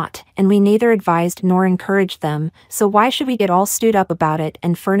did not, and we neither advised nor encouraged them, so why should we get all stewed up about it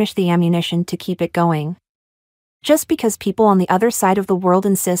and furnish the ammunition to keep it going? Just because people on the other side of the world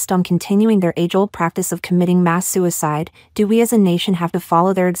insist on continuing their age-old practice of committing mass suicide, do we as a nation have to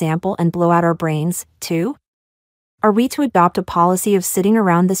follow their example and blow out our brains, too? Are we to adopt a policy of sitting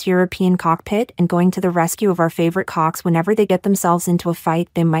around this European cockpit and going to the rescue of our favorite cocks whenever they get themselves into a fight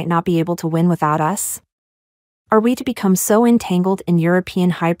they might not be able to win without us? Are we to become so entangled in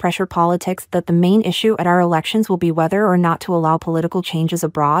European high-pressure politics that the main issue at our elections will be whether or not to allow political changes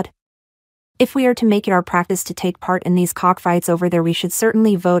abroad? If we are to make it our practice to take part in these cockfights over there, we should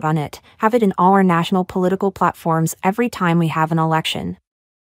certainly vote on it, have it in all our national political platforms every time we have an election.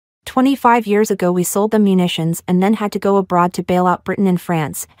 25 years ago we sold them munitions and then had to go abroad to bail out Britain and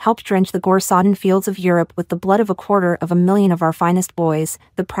France, helped drench the gore-sodden fields of Europe with the blood of 250,000 of our finest boys,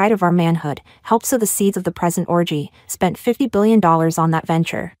 the pride of our manhood, helped sow the seeds of the present orgy, spent $50 billion on that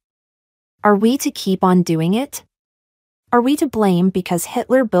venture. Are we to keep on doing it? Are we to blame because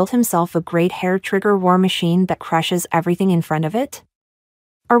Hitler built himself a great hair-trigger war machine that crushes everything in front of it?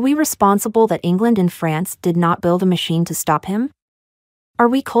 Are we responsible that England and France did not build a machine to stop him? Are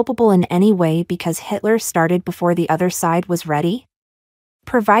we culpable in any way because Hitler started before the other side was ready?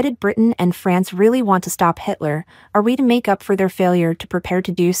 Provided Britain and France really want to stop Hitler, are we to make up for their failure to prepare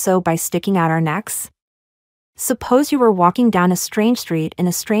to do so by sticking out our necks? Suppose you were walking down a strange street in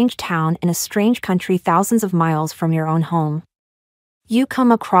a strange town in a strange country thousands of miles from your own home. You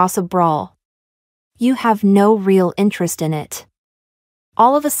come across a brawl. You have no real interest in it.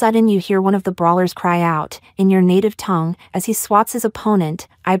 All of a sudden you hear one of the brawlers cry out, in your native tongue, as he swats his opponent,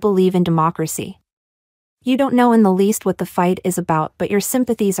 "I believe in democracy." You don't know in the least what the fight is about, but your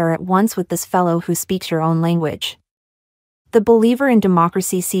sympathies are at once with this fellow who speaks your own language. The believer in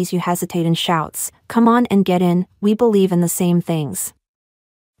democracy sees you hesitate and shouts, "Come on and get in, we believe in the same things."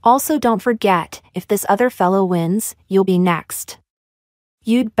 Also, don't forget, if this other fellow wins, you'll be next.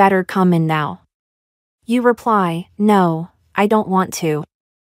 You'd better come in now. You reply, "No, I don't want to.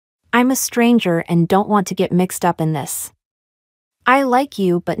 I'm a stranger and don't want to get mixed up in this. I like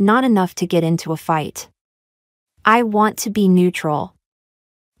you but not enough to get into a fight. I want to be neutral."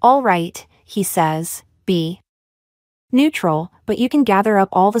 "All right," he says, "be neutral, but you can gather up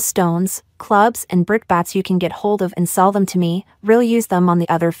all the stones, clubs and brickbats you can get hold of and sell them to me, we'll use them on the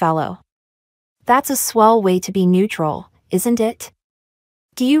other fellow." That's a swell way to be neutral, isn't it?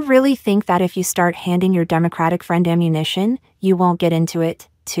 Do you really think that if you start handing your Democratic friend ammunition, you won't get into it,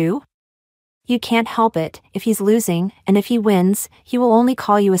 too? You can't help it, if he's losing, and if he wins, he will only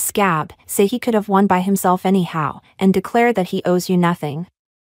call you a scab, say he could have won by himself anyhow, and declare that he owes you nothing.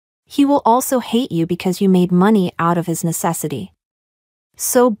 He will also hate you because you made money out of his necessity.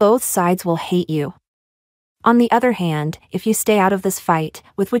 So both sides will hate you. On the other hand, if you stay out of this fight,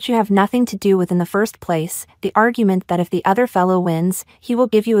 with which you have nothing to do with in the first place, the argument that if the other fellow wins, he will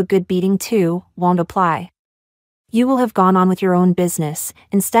give you a good beating too, won't apply. You will have gone on with your own business,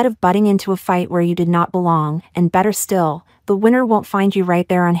 instead of butting into a fight where you did not belong, and better still, the winner won't find you right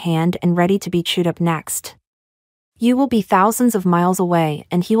there on hand and ready to be chewed up next. You will be thousands of miles away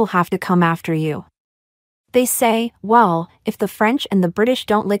and he will have to come after you. They say, well, if the French and the British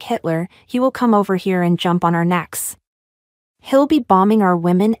don't lick Hitler, he will come over here and jump on our necks. He'll be bombing our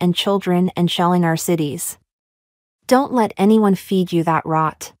women and children and shelling our cities. Don't let anyone feed you that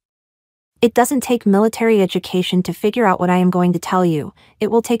rot. It doesn't take military education to figure out what I am going to tell you.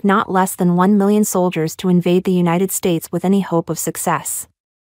 It will take not less than 1 million soldiers to invade the United States with any hope of success.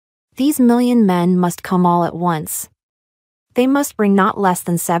 These million men must come all at once. They must bring not less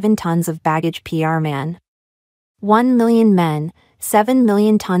than 7 tons of baggage per man. 1 million men, 7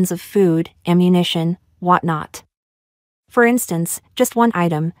 million tons of food, ammunition, whatnot. For instance, just one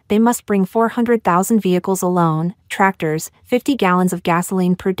item, they must bring 400,000 vehicles alone, tractors, 50 gallons of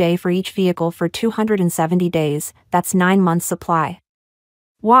gasoline per day for each vehicle for 270 days, that's 9 months' supply.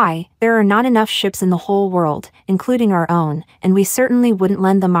 Why, there are not enough ships in the whole world, including our own, and we certainly wouldn't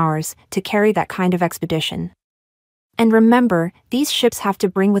lend them ours, to carry that kind of expedition. And remember, these ships have to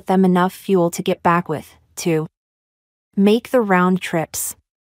bring with them enough fuel to get back with, to make the round trips.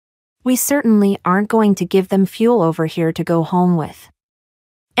 We certainly aren't going to give them fuel over here to go home with.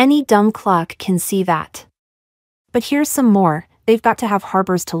 Any dumb cluck can see that. But here's some more, they've got to have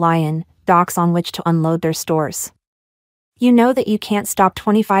harbors to lie in, docks on which to unload their stores. You know that you can't stop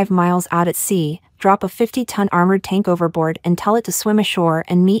 25 miles out at sea, drop a 50-ton armored tank overboard and tell it to swim ashore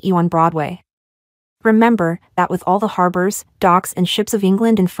and meet you on Broadway. Remember that with all the harbors, docks and ships of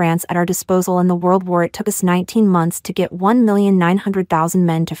England and France at our disposal in the World War, it took us 19 months to get 1,900,000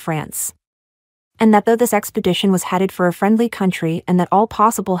 men to France. And that though this expedition was headed for a friendly country and that all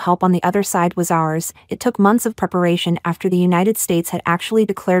possible help on the other side was ours, it took months of preparation after the United States had actually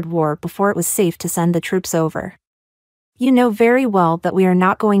declared war before it was safe to send the troops over. You know very well that we are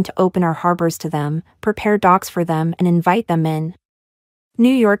not going to open our harbors to them, prepare docks for them and invite them in. New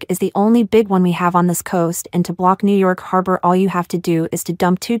York is the only big one we have on this coast, and to block New York Harbor all you have to do is to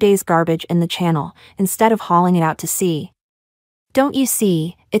dump 2 days' garbage in the channel, instead of hauling it out to sea. Don't you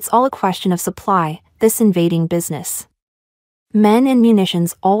see, it's all a question of supply, this invading business. Men and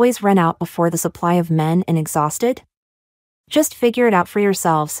munitions always run out before the supply of men and exhausted? Just figure it out for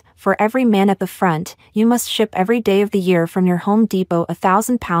yourselves. For every man at the front, you must ship every day of the year from your home depot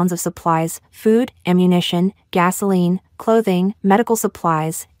 1,000 pounds of supplies, food, ammunition, gasoline, clothing, medical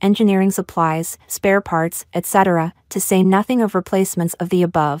supplies, engineering supplies, spare parts, etc., to say nothing of replacements of the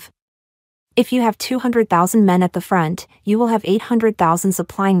above. If you have 200,000 men at the front, you will have 800,000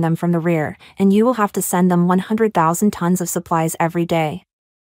 supplying them from the rear, and you will have to send them 100,000 tons of supplies every day.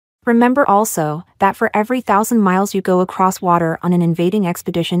 Remember also, that for every 1,000 miles you go across water on an invading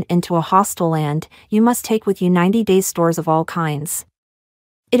expedition into a hostile land, you must take with you 90 days' stores of all kinds.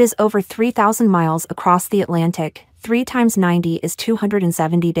 It is over 3,000 miles across the Atlantic, 3 times 90 is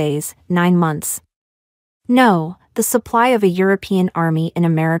 270 days, 9 months. No, the supply of a European army in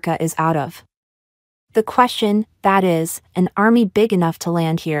America is out of the question, that is, an army big enough to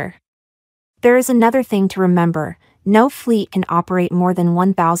land here. There is another thing to remember. No fleet can operate more than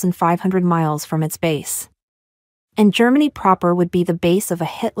 1,500 miles from its base. And Germany proper would be the base of a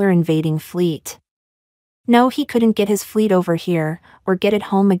Hitler invading fleet. No, he couldn't get his fleet over here, or get it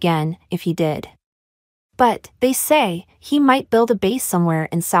home again, if he did. But, they say, he might build a base somewhere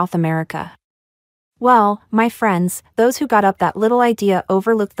in South America. Well, my friends, those who got up that little idea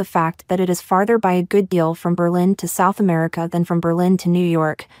overlooked the fact that it is farther by a good deal from Berlin to South America than from Berlin to New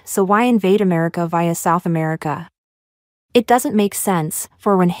York, so why invade America via South America? It doesn't make sense,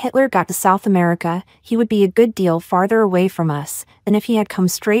 for when Hitler got to South America, he would be a good deal farther away from us than if he had come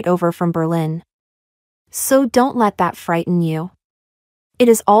straight over from Berlin. So don't let that frighten you. It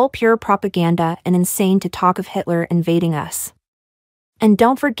is all pure propaganda and insane to talk of Hitler invading us. And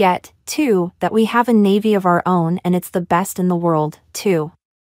don't forget, too, that we have a navy of our own and it's the best in the world, too.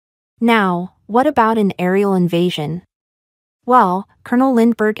 Now, what about an aerial invasion? Well, Colonel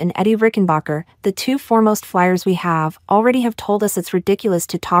Lindbergh and Eddie Rickenbacker, the two foremost flyers we have, already have told us it's ridiculous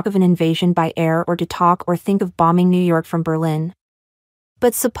to talk of an invasion by air or to talk or think of bombing New York from Berlin.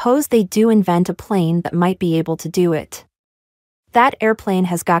 But suppose they do invent a plane that might be able to do it. That airplane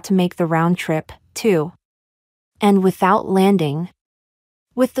has got to make the round trip, too. And without landing.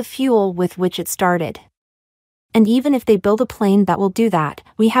 With the fuel with which it started. And even if they build a plane that will do that,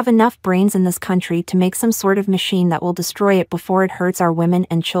 we have enough brains in this country to make some sort of machine that will destroy it before it hurts our women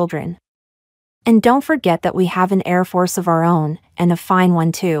and children. And don't forget that we have an air force of our own, and a fine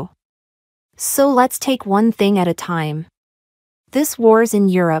one too. So let's take one thing at a time. This war's in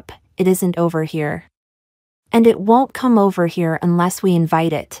Europe, it isn't over here. And it won't come over here unless we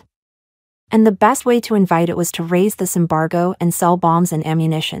invite it. And the best way to invite it was to raise this embargo and sell bombs and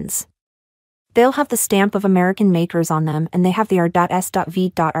ammunitions. They'll have the stamp of American makers on them and they have the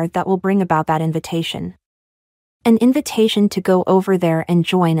R.S.V.R. that will bring about that invitation. An invitation to go over there and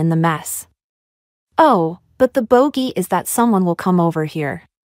join in the mess. Oh, but the bogey is that someone will come over here.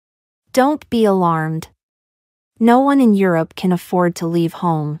 Don't be alarmed. No one in Europe can afford to leave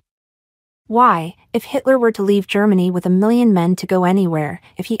home. Why, if Hitler were to leave Germany with 1 million men to go anywhere,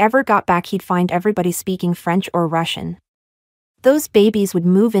 if he ever got back he'd find everybody speaking French or Russian. Those babies would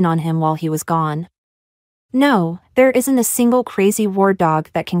move in on him while he was gone. No, there isn't a single crazy war dog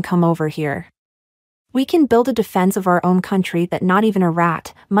that can come over here. We can build a defense of our own country that not even a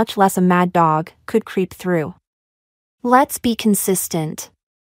rat, much less a mad dog, could creep through. Let's be consistent.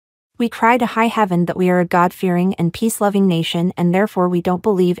 We cry to high heaven that we are a God-fearing and peace-loving nation and therefore we don't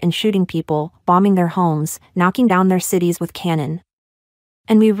believe in shooting people, bombing their homes, knocking down their cities with cannon.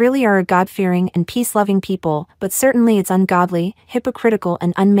 And we really are a God-fearing and peace-loving people, but certainly it's ungodly, hypocritical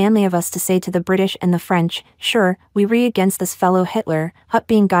and unmanly of us to say to the British and the French, sure, we re against this fellow Hitler,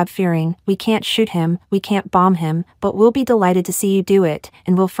 being God-fearing, we can't shoot him, we can't bomb him, but we'll be delighted to see you do it,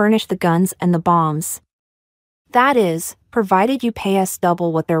 and we'll furnish the guns and the bombs. That is, provided you pay us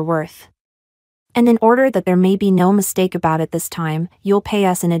double what they're worth. And in order that there may be no mistake about it this time, you'll pay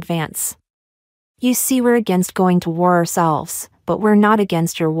us in advance. You see, we're against going to war ourselves, but we're not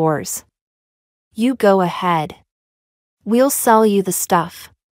against your wars. You go ahead. We'll sell you the stuff.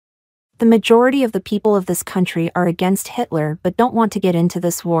 The majority of the people of this country are against Hitler but don't want to get into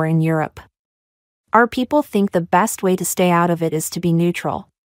this war in Europe. Our people think the best way to stay out of it is to be neutral.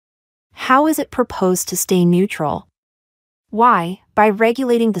 How is it proposed to stay neutral? Why, by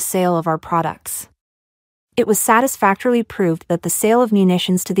regulating the sale of our products. It was satisfactorily proved that the sale of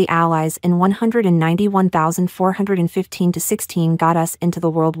munitions to the Allies in 191,415-16 got us into the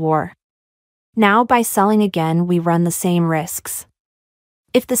World War. Now by selling again we run the same risks.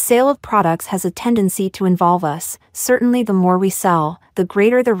 If the sale of products has a tendency to involve us, certainly the more we sell, the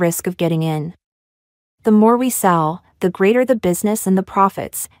greater the risk of getting in. The more we sell, the greater the business and the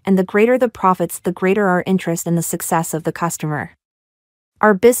profits, and the greater the profits the greater our interest in the success of the customer.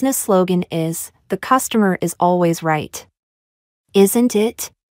 Our business slogan is, the customer is always right. Isn't it?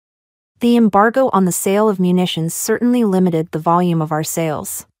 The embargo on the sale of munitions certainly limited the volume of our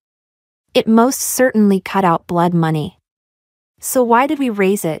sales. It most certainly cut out blood money. So why did we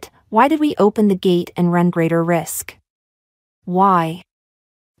raise it? Why did we open the gate and run greater risk? Why?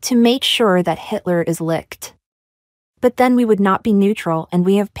 To make sure that Hitler is licked. But then we would not be neutral and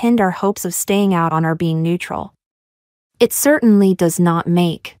we have pinned our hopes of staying out on our being neutral. It certainly does not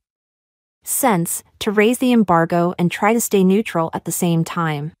make sense to raise the embargo and try to stay neutral at the same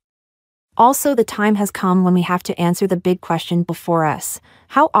time. Also, the time has come when we have to answer the big question before us.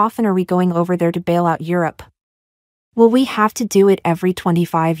 How often are we going over there to bail out Europe? Will we have to do it every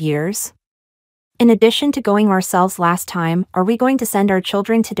 25 years? In addition to going ourselves last time, are we going to send our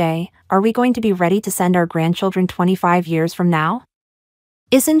children today? Are we going to be ready to send our grandchildren 25 years from now?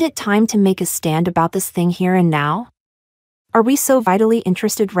 Isn't it time to make a stand about this thing here and now? Are we so vitally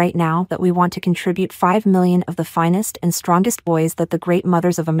interested right now that we want to contribute 5 million of the finest and strongest boys that the great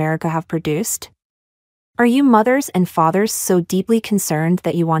mothers of America have produced? Are you mothers and fathers so deeply concerned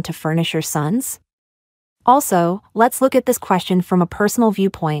that you want to furnish your sons? Also, let's look at this question from a personal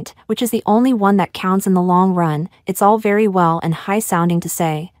viewpoint, which is the only one that counts in the long run. It's all very well and high-sounding to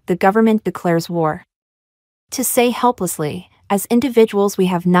say, the government declares war. To say helplessly, as individuals we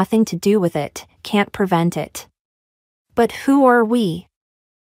have nothing to do with it, can't prevent it. But who are we?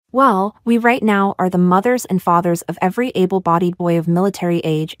 Well, we right now are the mothers and fathers of every able-bodied boy of military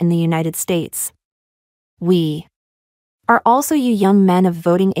age in the United States. We are also you young men of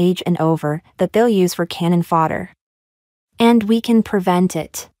voting age and over that they'll use for cannon fodder. And we can prevent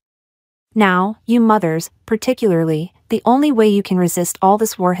it. Now, you mothers, particularly, the only way you can resist all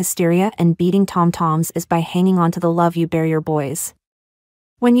this war hysteria and beating tom-toms is by hanging on to the love you bear your boys.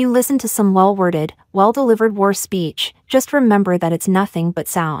 When you listen to some well-worded, well-delivered war speech, just remember that it's nothing but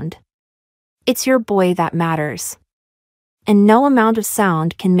sound. It's your boy that matters. And no amount of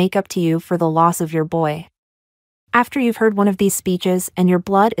sound can make up to you for the loss of your boy. After you've heard one of these speeches and your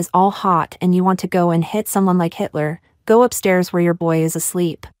blood is all hot and you want to go and hit someone like Hitler, go upstairs where your boy is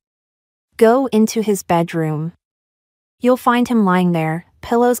asleep. Go into his bedroom. You'll find him lying there,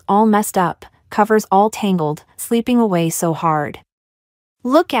 pillows all messed up, covers all tangled, sleeping away so hard.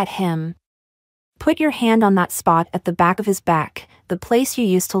 Look at him. Put your hand on that spot at the back of his back, the place you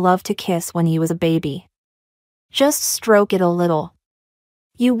used to love to kiss when he was a baby. Just stroke it a little.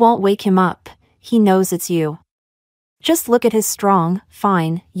 You won't wake him up, he knows it's you. Just look at his strong,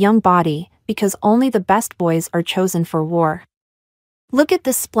 fine, young body, because only the best boys are chosen for war. Look at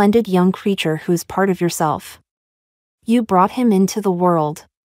this splendid young creature who's part of yourself. You brought him into the world.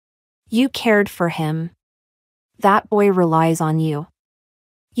 You cared for him. That boy relies on you.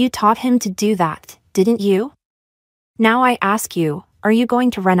 You taught him to do that, didn't you? Now I ask you, are you going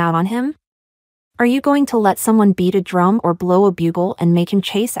to run out on him? Are you going to let someone beat a drum or blow a bugle and make him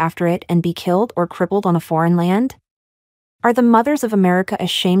chase after it and be killed or crippled on a foreign land? Are the mothers of America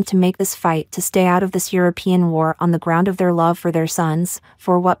ashamed to make this fight to stay out of this European war on the ground of their love for their sons?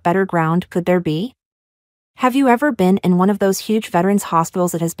 For what better ground could there be? Have you ever been in one of those huge veterans'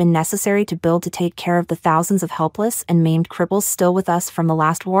 hospitals it has been necessary to build to take care of the thousands of helpless and maimed cripples still with us from the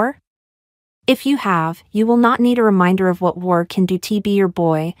last war? If you have, you will not need a reminder of what war can do to your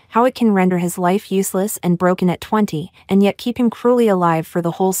boy, how it can render his life useless and broken at 20, and yet keep him cruelly alive for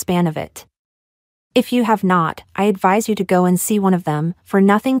the whole span of it. If you have not, I advise you to go and see one of them, for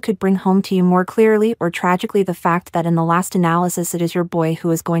nothing could bring home to you more clearly or tragically the fact that in the last analysis it is your boy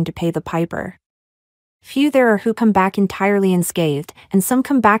who is going to pay the piper. Few there are who come back entirely unscathed, and some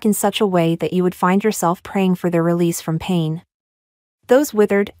come back in such a way that you would find yourself praying for their release from pain. Those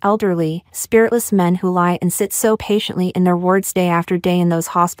withered, elderly, spiritless men who lie and sit so patiently in their wards day after day in those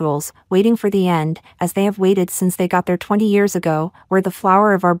hospitals, waiting for the end, as they have waited since they got there 20 years ago, were the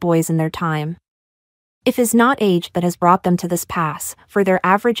flower of our boys in their time. It is not age that has brought them to this pass, for their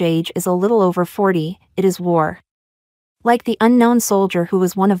average age is a little over 40, it is war. Like the unknown soldier who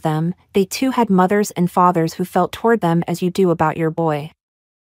was one of them, they too had mothers and fathers who felt toward them as you do about your boy.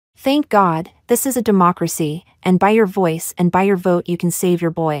 Thank God, this is a democracy, and by your voice and by your vote you can save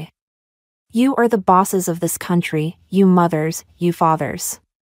your boy. You are the bosses of this country, you mothers, you fathers.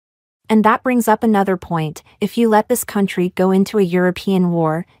 And that brings up another point, if you let this country go into a European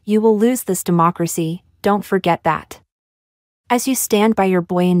war, you will lose this democracy, don't forget that. As you stand by your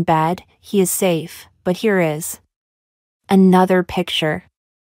boy in bed, he is safe, but here is another picture.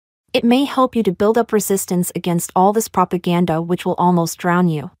 It may help you to build up resistance against all this propaganda which will almost drown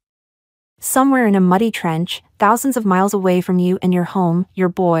you. Somewhere in a muddy trench, thousands of miles away from you and your home, your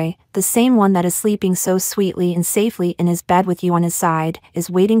boy, the same one that is sleeping so sweetly and safely in his bed with you on his side, is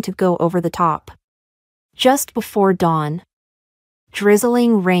waiting to go over the top. Just before dawn.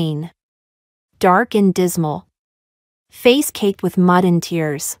 Drizzling rain. Dark and dismal. Face caked with mud and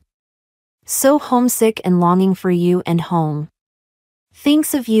tears. So homesick and longing for you and home.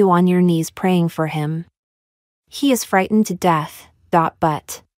 Thinks of you on your knees praying for him. He is frightened to death,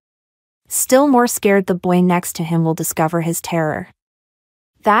 but still more scared the boy next to him will discover his terror.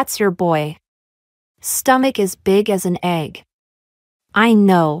 That's your boy. Stomach as big as an egg. I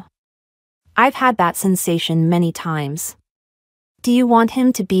know. I've had that sensation many times. Do you want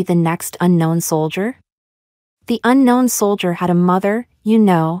him to be the next unknown soldier? The unknown soldier had a mother, you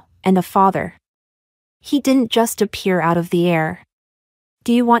know, and a father. He didn't just appear out of the air.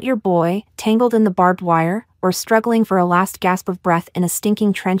 Do you want your boy, tangled in the barbed wire, or struggling for a last gasp of breath in a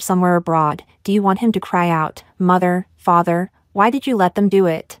stinking trench somewhere abroad, do you want him to cry out, "Mother, Father, why did you let them do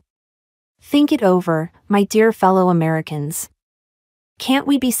it?" Think it over, my dear fellow Americans. Can't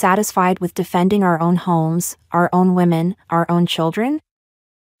we be satisfied with defending our own homes, our own women, our own children?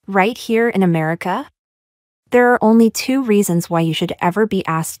 Right here in America? There are only 2 reasons why you should ever be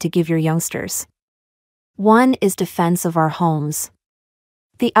asked to give your youngsters One is defense of our homes.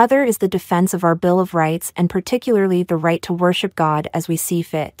 The other is the defense of our Bill of Rights, and particularly the right to worship God as we see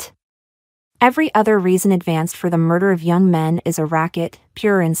fit. Every other reason advanced for the murder of young men is a racket,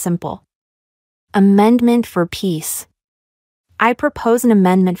 pure and simple. Amendment for peace. I propose an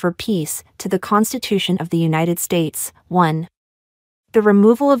amendment for peace to the Constitution of the United States. 1. The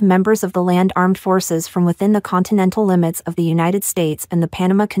removal of members of the land armed forces from within the continental limits of the United States and the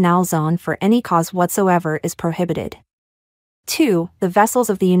Panama Canal Zone for any cause whatsoever is prohibited. 2. The vessels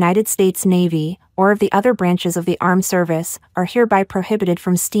of the United States Navy, or of the other branches of the armed service, are hereby prohibited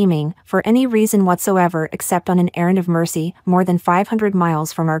from steaming, for any reason whatsoever except on an errand of mercy, more than 500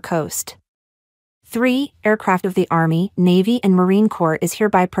 miles from our coast. 3. Aircraft of the Army, Navy and Marine Corps is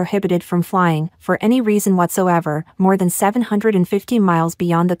hereby prohibited from flying, for any reason whatsoever, more than 750 miles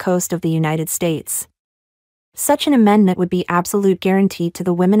beyond the coast of the United States. Such an amendment would be absolute guarantee to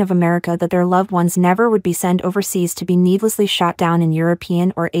the women of America that their loved ones never would be sent overseas to be needlessly shot down in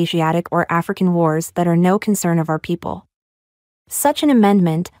European or Asiatic or African wars that are no concern of our people. Such an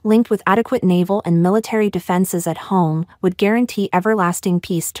amendment, linked with adequate naval and military defenses at home, would guarantee everlasting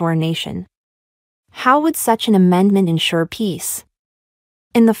peace to our nation. How would such an amendment ensure peace?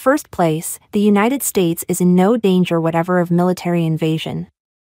 In the first place, the United States is in no danger whatever of military invasion.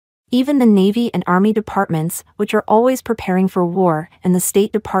 Even the Navy and Army departments, which are always preparing for war, and the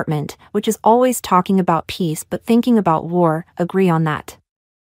State Department, which is always talking about peace but thinking about war, agree on that.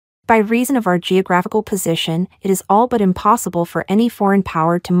 By reason of our geographical position, it is all but impossible for any foreign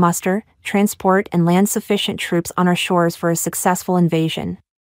power to muster, transport and land sufficient troops on our shores for a successful invasion.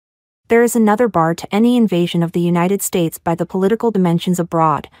 There is another bar to any invasion of the United States by the political dimensions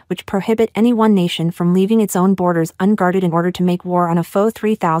abroad, which prohibit any one nation from leaving its own borders unguarded in order to make war on a foe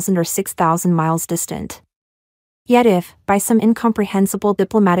 3,000 or 6,000 miles distant. Yet if, by some incomprehensible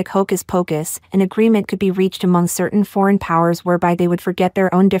diplomatic hocus-pocus, an agreement could be reached among certain foreign powers whereby they would forget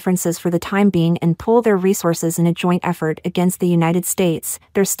their own differences for the time being and pool their resources in a joint effort against the United States,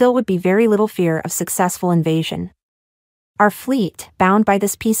 there still would be very little fear of successful invasion. Our fleet, bound by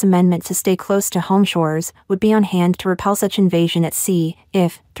this peace amendment to stay close to home shores, would be on hand to repel such invasion at sea,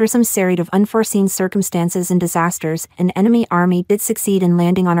 if, through some series of unforeseen circumstances and disasters, an enemy army did succeed in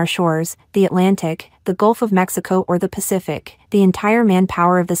landing on our shores, the Atlantic, the Gulf of Mexico or the Pacific. The entire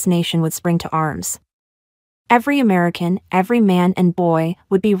manpower of this nation would spring to arms. Every American, every man and boy,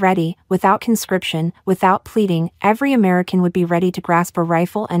 would be ready, without conscription, without pleading, every American would be ready to grasp a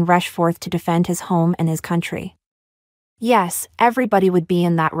rifle and rush forth to defend his home and his country. Yes, everybody would be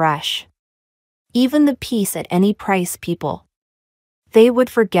in that rush. Even the peace at any price people. They would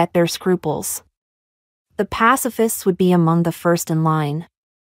forget their scruples. The pacifists would be among the first in line.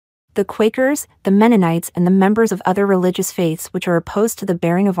 The Quakers, the Mennonites and the members of other religious faiths which are opposed to the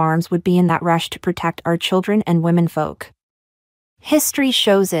bearing of arms would be in that rush to protect our children and womenfolk. History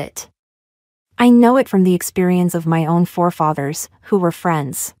shows it. I know it from the experience of my own forefathers, who were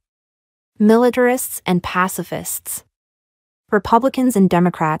friends. Militarists and pacifists. Republicans and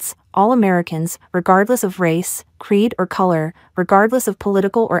Democrats, all Americans, regardless of race, creed or color, regardless of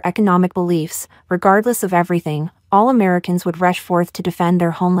political or economic beliefs, regardless of everything, all Americans would rush forth to defend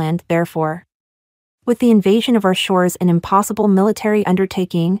their homeland. Therefore, with the invasion of our shores an impossible military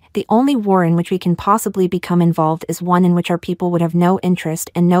undertaking, the only war in which we can possibly become involved is one in which our people would have no interest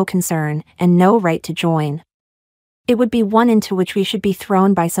and no concern, and no right to join. It would be one into which we should be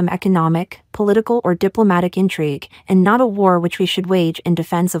thrown by some economic, political or diplomatic intrigue, and not a war which we should wage in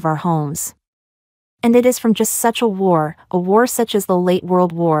defense of our homes. And it is from just such a war such as the late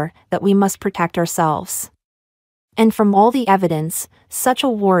World War, that we must protect ourselves. And from all the evidence, such a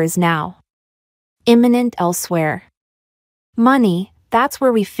war is now imminent elsewhere. Money, that's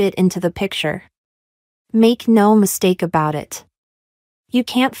where we fit into the picture. Make no mistake about it. You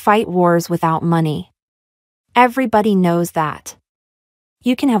can't fight wars without money. Everybody knows that.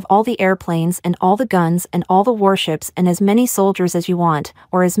 You can have all the airplanes and all the guns and all the warships and as many soldiers as you want,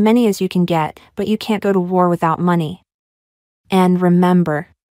 or as many as you can get, but you can't go to war without money. And remember,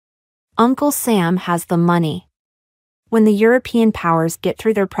 Uncle Sam has the money. When the European powers get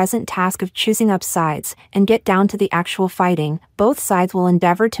through their present task of choosing up sides and get down to the actual fighting, both sides will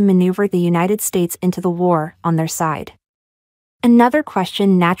endeavor to maneuver the United States into the war on their side. Another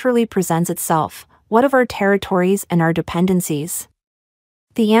question naturally presents itself. What of our territories and our dependencies?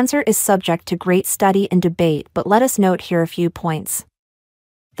 The answer is subject to great study and debate, but let us note here a few points.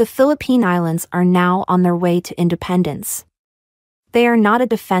 The Philippine Islands are now on their way to independence. They are not a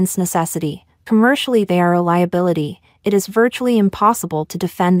defense necessity. Commercially they are a liability. It is virtually impossible to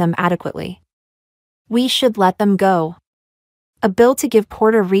defend them adequately. We should let them go. A bill to give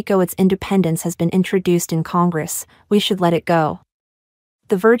Puerto Rico its independence has been introduced in Congress. We should let it go.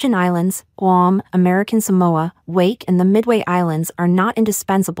 The Virgin Islands, Guam, American Samoa, Wake, and the Midway Islands are not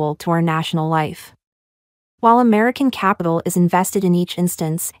indispensable to our national life. While American capital is invested in each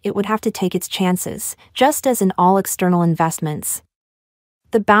instance, it would have to take its chances, just as in all external investments.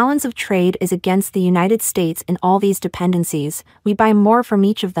 The balance of trade is against the United States in all these dependencies. We buy more from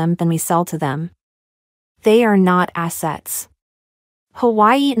each of them than we sell to them. They are not assets.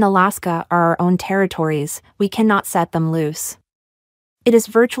 Hawaii and Alaska are our own territories. We cannot set them loose. It is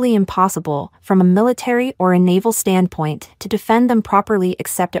virtually impossible, from a military or a naval standpoint, to defend them properly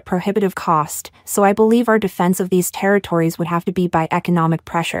except at prohibitive cost, so I believe our defense of these territories would have to be by economic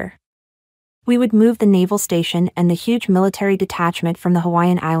pressure. We would move the naval station and the huge military detachment from the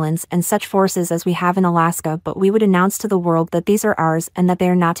Hawaiian Islands and such forces as we have in Alaska, but we would announce to the world that these are ours and that they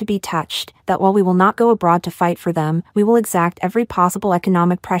are not to be touched, that while we will not go abroad to fight for them, we will exact every possible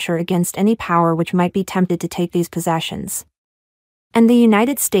economic pressure against any power which might be tempted to take these possessions. And the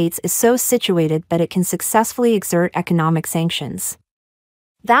United States is so situated that it can successfully exert economic sanctions.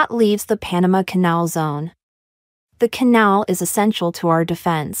 That leaves the Panama Canal Zone. The canal is essential to our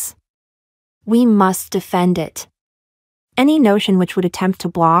defense. We must defend it. Any notion which would attempt to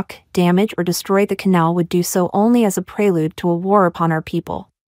block, damage, or destroy the canal would do so only as a prelude to a war upon our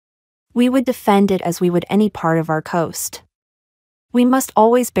people. We would defend it as we would any part of our coast. We must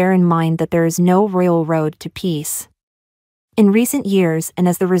always bear in mind that there is no royal road to peace. In recent years, and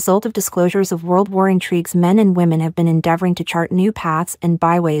as the result of disclosures of World War intrigues, men and women have been endeavoring to chart new paths and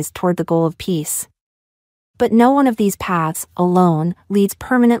byways toward the goal of peace. But no one of these paths, alone, leads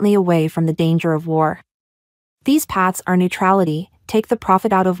permanently away from the danger of war. These paths are neutrality, take the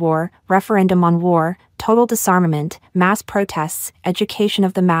profit out of war, referendum on war, total disarmament, mass protests, education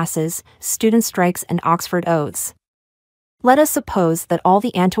of the masses, student strikes, and Oxford oaths. Let us suppose that all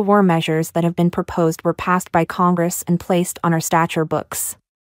the anti-war measures that have been proposed were passed by Congress and placed on our statute books.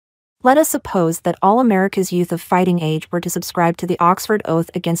 Let us suppose that all America's youth of fighting age were to subscribe to the Oxford Oath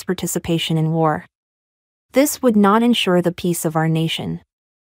against participation in war. This would not ensure the peace of our nation.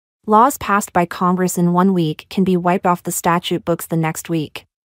 Laws passed by Congress in 1 week can be wiped off the statute books the next week.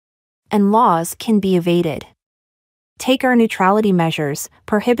 And laws can be evaded. Take our neutrality measures,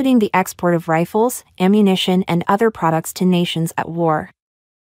 prohibiting the export of rifles, ammunition, and other products to nations at war.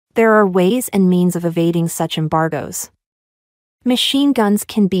 There are ways and means of evading such embargoes. Machine guns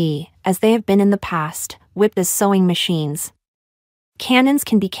can be, as they have been in the past, whipped as sewing machines. Cannons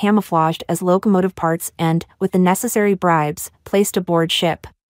can be camouflaged as locomotive parts and, with the necessary bribes, placed aboard ship.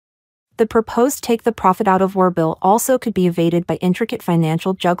 The proposed Take the Profit Out of War bill also could be evaded by intricate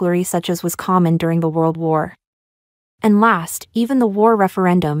financial jugglery such as was common during the World War. And last, even the war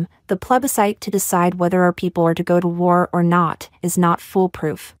referendum, the plebiscite to decide whether our people are to go to war or not, is not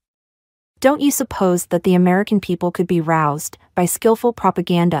foolproof. Don't you suppose that the American people could be roused, by skillful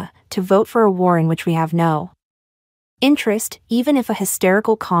propaganda, to vote for a war in which we have no interest, even if a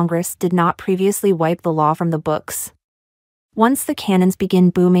hysterical Congress did not previously wipe the law from the books? Once the cannons begin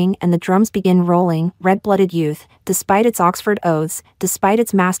booming and the drums begin rolling, red-blooded youth, despite its Oxford oaths, despite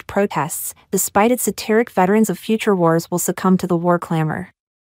its massed protests, despite its satiric veterans of future wars will succumb to the war clamor.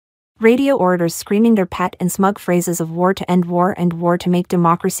 Radio orators screaming their pet and smug phrases of war to end war and war to make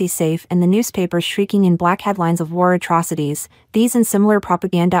democracy safe, and the newspapers shrieking in black headlines of war atrocities, these and similar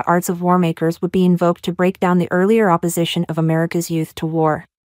propaganda arts of war makers would be invoked to break down the earlier opposition of America's youth to war.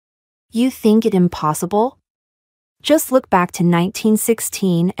 You think it impossible? Just look back to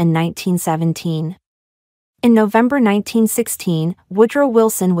 1916 and 1917. In November 1916, Woodrow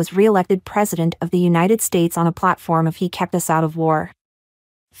Wilson was re-elected President of the United States on a platform of "He kept us out of war."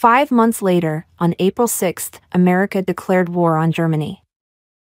 5 months later, on April 6, America declared war on Germany.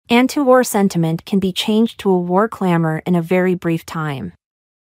 Anti-war sentiment can be changed to a war clamor in a very brief time.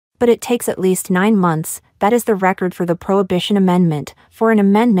 But it takes at least 9 months, that is the record for the Prohibition Amendment, for an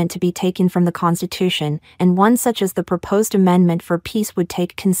amendment to be taken from the Constitution, and one such as the proposed amendment for peace would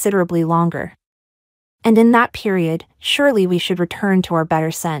take considerably longer. And in that period, surely we should return to our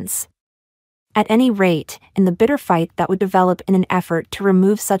better sense. At any rate, in the bitter fight that would develop in an effort to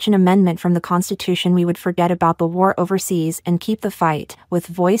remove such an amendment from the Constitution, we would forget about the war overseas and keep the fight, with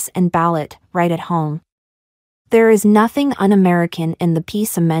voice and ballot, right at home. There is nothing un-American in the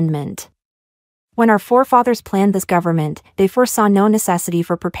Peace Amendment. When our forefathers planned this government, they foresaw no necessity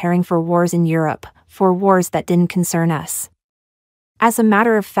for preparing for wars in Europe, for wars that didn't concern us. As a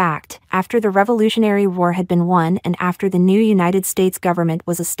matter of fact, after the Revolutionary War had been won and after the new United States government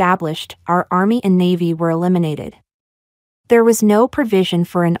was established, our Army and Navy were eliminated. There was no provision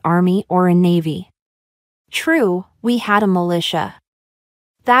for an Army or a Navy. True, we had a militia.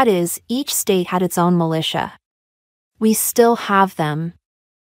 That is, each state had its own militia. We still have them.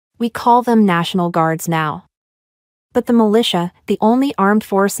 We call them National Guards now. But the militia, the only armed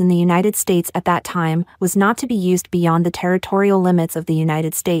force in the United States at that time, was not to be used beyond the territorial limits of the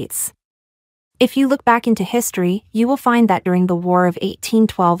United States. If you look back into history, you will find that during the War of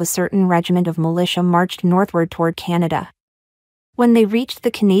 1812 a certain regiment of militia marched northward toward Canada. When they reached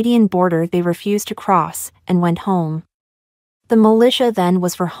the Canadian border they refused to cross, and went home. The militia then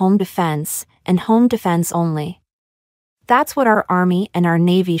was for home defense, and home defense only. That's what our Army and our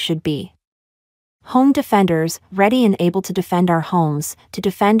Navy should be. Home defenders, ready and able to defend our homes, to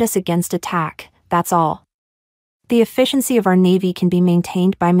defend us against attack, that's all. The efficiency of our Navy can be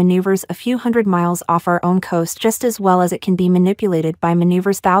maintained by maneuvers a few hundred miles off our own coast just as well as it can be manipulated by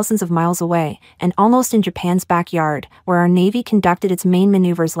maneuvers thousands of miles away, and almost in Japan's backyard, where our Navy conducted its main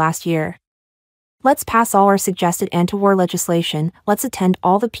maneuvers last year. Let's pass all our suggested anti-war legislation, let's attend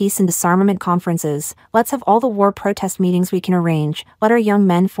all the peace and disarmament conferences, let's have all the war protest meetings we can arrange, let our young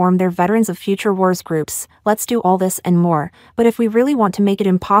men form their Veterans of Future Wars groups, let's do all this and more, but if we really want to make it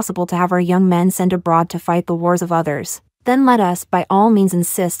impossible to have our young men sent abroad to fight the wars of others, then let us by all means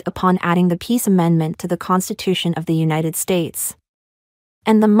insist upon adding the Peace Amendment to the Constitution of the United States.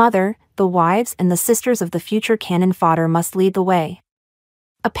 And the mother, the wives and the sisters of the future cannon fodder must lead the way.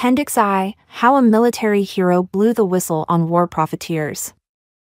 Appendix I, How a Military Hero Blew the Whistle on War Profiteers.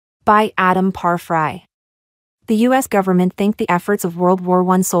 By Adam Parfry. The U.S. government thanked the efforts of World War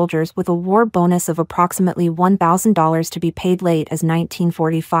I soldiers with a war bonus of approximately $1,000 to be paid late as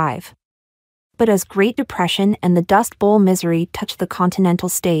 1945. But as Great Depression and the Dust Bowl misery touched the continental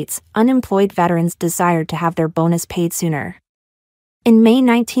states, unemployed veterans desired to have their bonus paid sooner. In May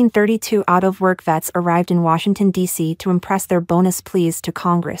 1932, out-of-work vets arrived in Washington, D.C. to impress their bonus pleas to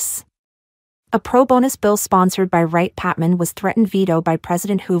Congress. A pro-bonus bill sponsored by Wright Patman was threatened veto by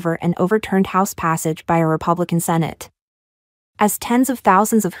President Hoover and overturned House passage by a Republican Senate. As tens of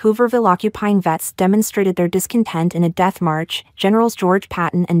thousands of Hooverville-occupying vets demonstrated their discontent in a death march, Generals George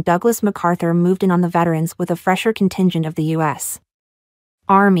Patton and Douglas MacArthur moved in on the veterans with a fresher contingent of the U.S.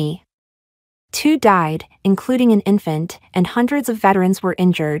 Army. 2 died, including an infant, and hundreds of veterans were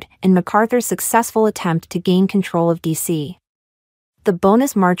injured in MacArthur's successful attempt to gain control of D.C. The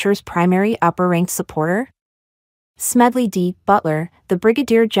bonus marchers' primary upper-ranked supporter? Smedley D. Butler, the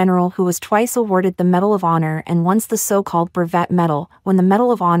brigadier general who was twice awarded the Medal of Honor and once the so-called Brevet Medal, when the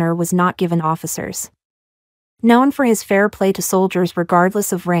Medal of Honor was not given officers. Known for his fair play to soldiers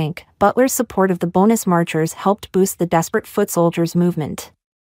regardless of rank, Butler's support of the bonus marchers helped boost the desperate foot soldiers movement.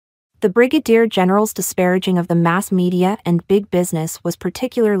 The brigadier general's disparaging of the mass media and big business was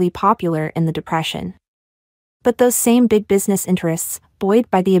particularly popular in the Depression. But those same big business interests, buoyed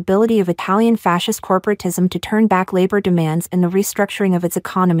by the ability of Italian fascist corporatism to turn back labor demands in the restructuring of its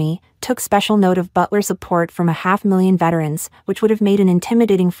economy, took special note of Butler's support from 500,000 veterans, which would have made an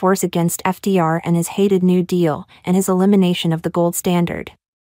intimidating force against FDR and his hated New Deal, and his elimination of the gold standard.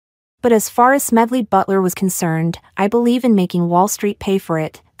 But as far as Smedley Butler was concerned, I believe in making Wall Street pay for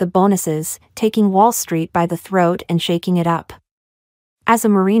it, the bonuses, taking Wall Street by the throat and shaking it up. As a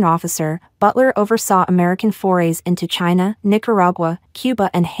Marine officer, Butler oversaw American forays into China, Nicaragua, Cuba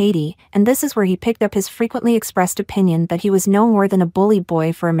and Haiti, and this is where he picked up his frequently expressed opinion that he was no more than a bully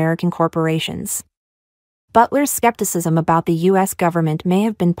boy for American corporations. Butler's skepticism about the U.S. government may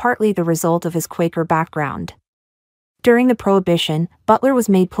have been partly the result of his Quaker background. During the Prohibition, Butler was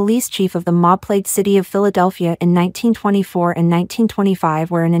made police chief of the mob-plagued city of Philadelphia in 1924 and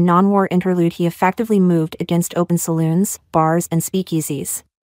 1925, where in a non-war interlude he effectively moved against open saloons, bars and speakeasies.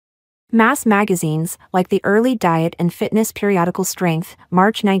 Mass magazines, like the early diet and fitness periodical Strength,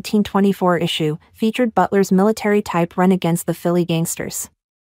 March 1924 issue, featured Butler's military-type run against the Philly gangsters.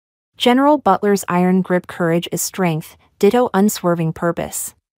 General Butler's iron grip courage is strength, ditto unswerving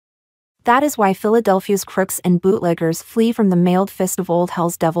purpose. That is why Philadelphia's crooks and bootleggers flee from the mailed fist of old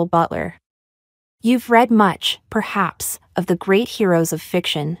hell's devil Butler. You've read much, perhaps, of the great heroes of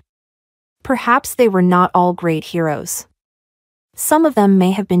fiction. Perhaps they were not all great heroes. Some of them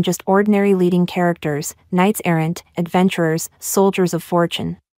may have been just ordinary leading characters, knights-errant, adventurers, soldiers of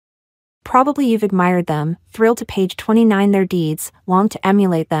fortune. Probably you've admired them, thrilled to page 29 their deeds, longed to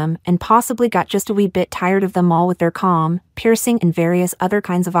emulate them, and possibly got just a wee bit tired of them all with their calm, piercing and various other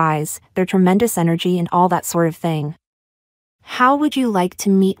kinds of eyes, their tremendous energy and all that sort of thing. How would you like to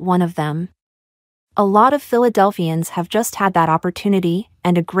meet one of them? A lot of Philadelphians have just had that opportunity,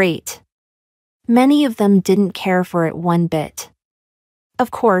 and a great many of them didn't care for it one bit. Of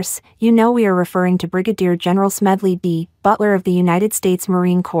course, you know we are referring to Brigadier General Smedley D. Butler of the United States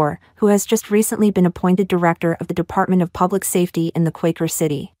Marine Corps, who has just recently been appointed director of the Department of Public Safety in the Quaker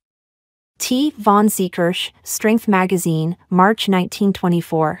City. T. von Seekirch, Strength Magazine, March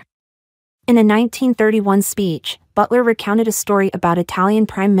 1924. In a 1931 speech, Butler recounted a story about Italian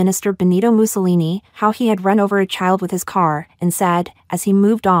Prime Minister Benito Mussolini, how he had run over a child with his car, and said, as he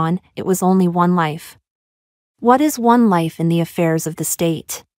moved on, it was only one life. What is one life in the affairs of the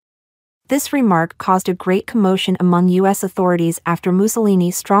state? This remark caused a great commotion among U.S. authorities after Mussolini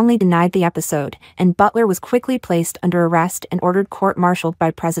strongly denied the episode, and Butler was quickly placed under arrest and ordered court-martialed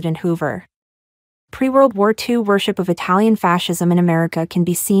by President Hoover. Pre-World War II worship of Italian fascism in America can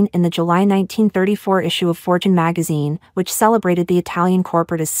be seen in the July 1934 issue of Fortune magazine, which celebrated the Italian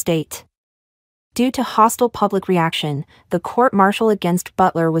corporatist state. Due to hostile public reaction, the court-martial against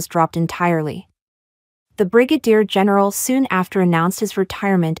Butler was dropped entirely. The Brigadier General soon after announced his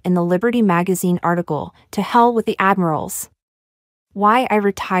retirement in the Liberty magazine article, "To hell with the admirals. Why I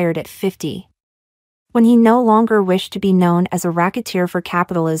retired at 50." When he no longer wished to be known as a racketeer for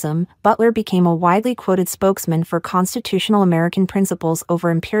capitalism, Butler became a widely quoted spokesman for constitutional American principles over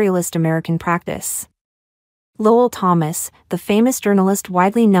imperialist American practice. Lowell Thomas, the famous journalist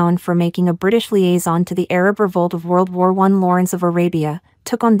widely known for making a British liaison to the Arab revolt of World War I, Lawrence of Arabia,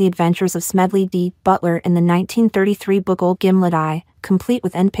 took on the adventures of Smedley D. Butler in the 1933 book Old Gimlet Eye, complete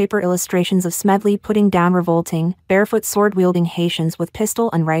with end-paper illustrations of Smedley putting down revolting, barefoot sword-wielding Haitians with pistol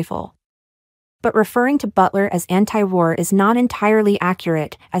and rifle. But referring to Butler as anti-war is not entirely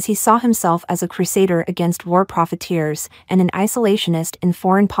accurate, as he saw himself as a crusader against war profiteers and an isolationist in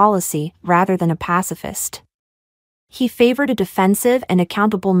foreign policy rather than a pacifist. He favored a defensive and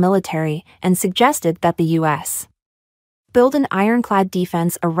accountable military and suggested that the U.S. build an ironclad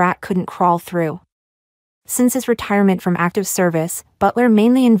defense a rat couldn't crawl through. Since his retirement from active service, Butler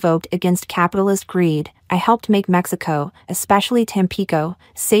mainly invoked against capitalist greed. "I helped make Mexico, especially Tampico,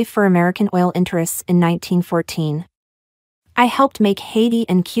 safe for American oil interests in 1914. I helped make Haiti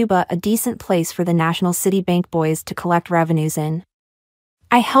and Cuba a decent place for the National City Bank boys to collect revenues in.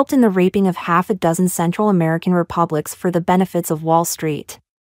 I helped in the raping of half a dozen Central American republics for the benefits of Wall Street."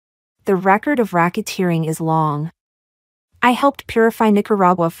 The record of racketeering is long. I helped purify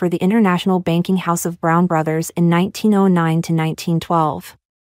Nicaragua for the international banking house of Brown Brothers in 1909 to 1912.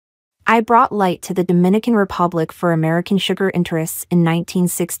 I brought light to the Dominican Republic for American sugar interests in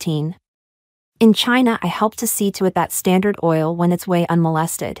 1916. In China, I helped to see to it that Standard Oil went its way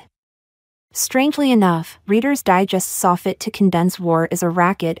unmolested. Strangely enough, Reader's Digest saw fit to condense War is a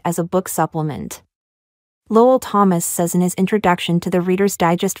Racket as a book supplement. Lowell Thomas says in his introduction to the Reader's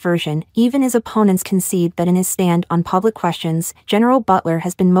Digest version, even his opponents concede that in his stand on public questions, General Butler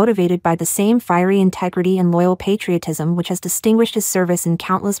has been motivated by the same fiery integrity and loyal patriotism which has distinguished his service in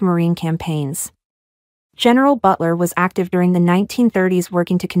countless Marine campaigns. General Butler was active during the 1930s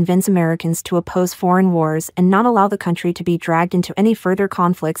working to convince Americans to oppose foreign wars and not allow the country to be dragged into any further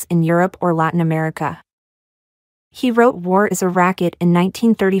conflicts in Europe or Latin America. He wrote War is a Racket in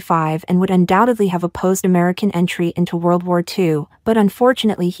 1935 and would undoubtedly have opposed American entry into World War II, but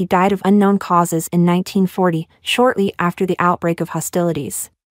unfortunately he died of unknown causes in 1940, shortly after the outbreak of hostilities.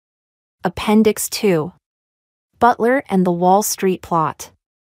 Appendix 2. Butler and the Wall Street Plot.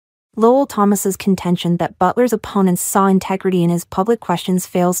 Lowell Thomas's contention that Butler's opponents saw integrity in his public questions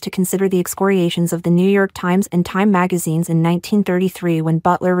fails to consider the excoriations of the New York Times and Time magazines in 1933 when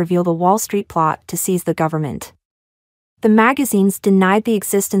Butler revealed a Wall Street plot to seize the government. The magazines denied the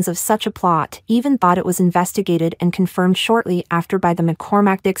existence of such a plot, even thought it was investigated and confirmed shortly after by the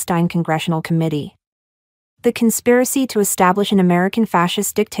McCormack-Dickstein Congressional Committee. The conspiracy to establish an American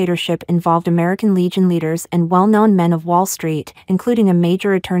fascist dictatorship involved American Legion leaders and well-known men of Wall Street, including a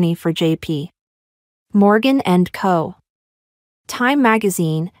major attorney for J.P. Morgan & Co. Time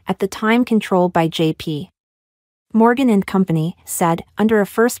magazine, at the time controlled by J.P. Morgan & Company, said, under a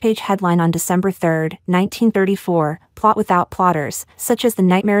first-page headline on December 3, 1934, "Plot without plotters," such as the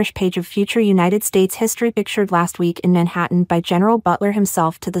nightmarish page of future United States history pictured last week in Manhattan by General Butler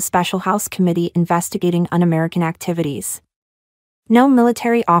himself to the Special House Committee investigating un-American activities. No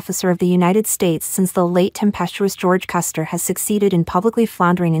military officer of the United States since the late tempestuous George Custer has succeeded in publicly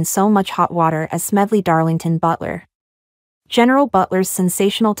floundering in so much hot water as Smedley Darlington Butler. General Butler's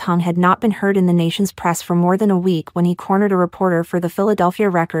sensational tongue had not been heard in the nation's press for more than a week when he cornered a reporter for the Philadelphia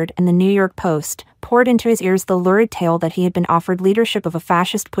Record and the New York Post, poured into his ears the lurid tale that he had been offered leadership of a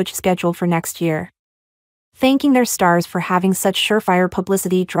fascist putsch scheduled for next year. Thanking their stars for having such surefire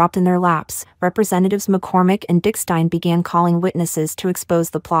publicity dropped in their laps, Representatives McCormack and Dickstein began calling witnesses to expose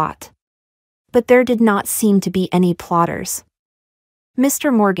the plot. But there did not seem to be any plotters.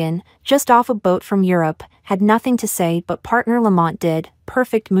 Mr. Morgan, just off a boat from Europe, had nothing to say, but partner Lamont did.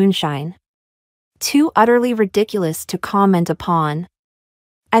 Perfect moonshine. Too utterly ridiculous to comment upon.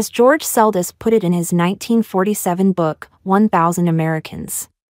 As George Seldes put it in his 1947 book, 1000 Americans.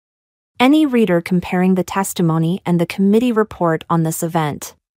 Any reader comparing the testimony and the committee report on this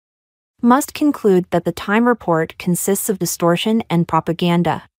event must conclude that the Time report consists of distortion and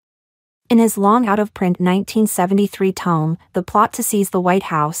propaganda. In his long out-of-print 1973 tome, The Plot to Seize the White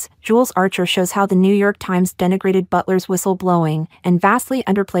House, Jules Archer shows how the New York Times denigrated Butler's whistleblowing and vastly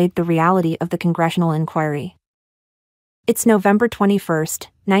underplayed the reality of the congressional inquiry. Its November 21,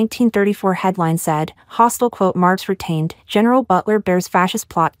 1934 headline said, hostile quote marks retained, General Butler bears fascist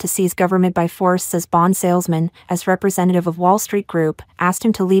plot to seize government by force, says bond salesman, as representative of Wall Street Group, asked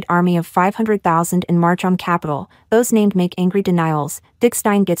him to lead army of 500,000 in march on Capitol. Those named make angry denials. Dick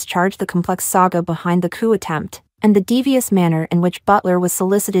Stein gets charged the complex saga behind the coup attempt, and the devious manner in which Butler was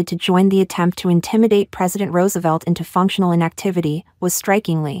solicited to join the attempt to intimidate President Roosevelt into functional inactivity, was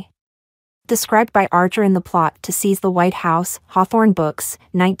strikingly described by Archer in The Plot to Seize the White House, Hawthorne Books,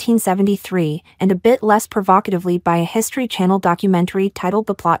 1973, and a bit less provocatively by a History Channel documentary titled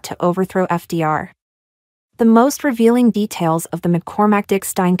The Plot to Overthrow FDR. The most revealing details of the McCormack-Dick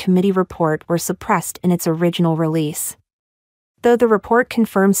Stein Committee report were suppressed in its original release. Though the report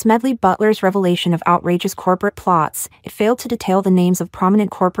confirmed Smedley Butler's revelation of outrageous corporate plots, it failed to detail the names of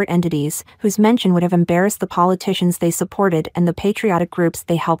prominent corporate entities, whose mention would have embarrassed the politicians they supported and the patriotic groups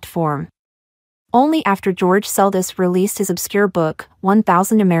they helped form. Only after George Seldes released his obscure book,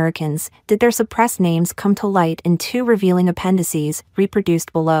 1000 Americans, did their suppressed names come to light in two revealing appendices,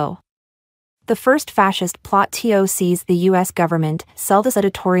 reproduced below. The first fascist plot to seize the U.S. government, Seldes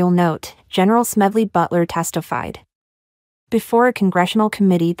editorial note, General Smedley Butler testified before a congressional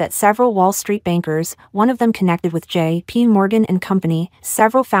committee that several Wall Street bankers, one of them connected with J.P. Morgan and Company,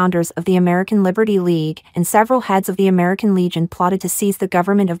 several founders of the American Liberty League, and several heads of the American Legion plotted to seize the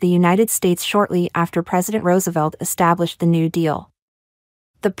government of the United States shortly after President Roosevelt established the New Deal.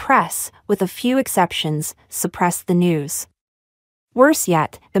 The press, with a few exceptions, suppressed the news. Worse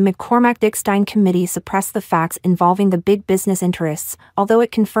yet, the McCormack-Dick Stein Committee suppressed the facts involving the big business interests, although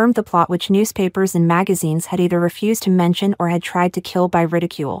it confirmed the plot which newspapers and magazines had either refused to mention or had tried to kill by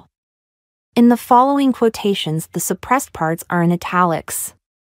ridicule. In the following quotations, the suppressed parts are in italics.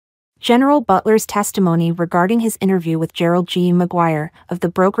 General Butler's testimony regarding his interview with Gerald G. McGuire, of the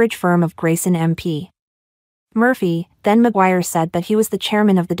brokerage firm of Grayson M.P. Murphy. Then McGuire said that he was the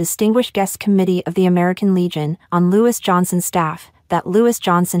chairman of the Distinguished Guests Committee of the American Legion, on Lewis Johnson's staff, that Lewis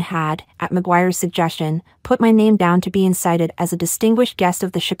Johnson had, at McGuire's suggestion, put my name down to be incited as a distinguished guest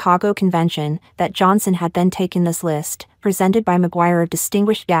of the Chicago Convention, that Johnson had then taken this list, presented by McGuire of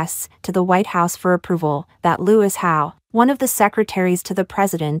distinguished guests, to the White House for approval, that Lewis Howe, one of the secretaries to the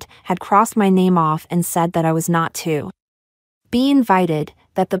president, had crossed my name off and said that I was not to be invited,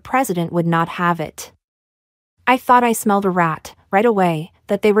 that the president would not have it. I thought I smelled a rat, right away,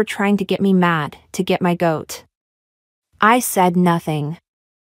 that they were trying to get me mad, to get my goat. I said nothing.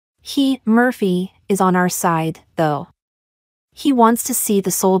 He, Murphy, is on our side, though. He wants to see the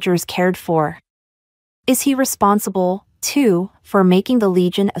soldiers cared for. Is he responsible, too, for making the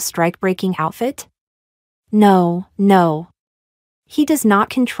Legion a strike-breaking outfit? No, no. He does not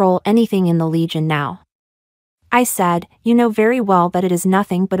control anything in the Legion now. I said, you know very well that it is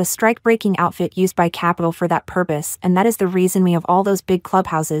nothing but a strike-breaking outfit used by Capitol for that purpose, and that is the reason we have all those big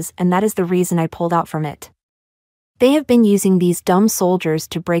clubhouses, and that is the reason I pulled out from it. They have been using these dumb soldiers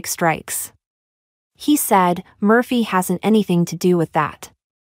to break strikes. He said, Murphy hasn't anything to do with that.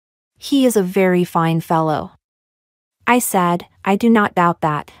 He is a very fine fellow. I said, I do not doubt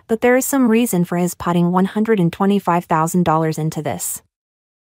that, but there is some reason for his putting $125,000 into this.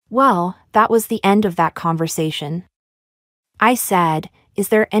 Well, that was the end of that conversation. I said, is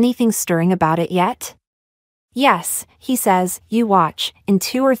there anything stirring about it yet? Yes, he says, you watch, in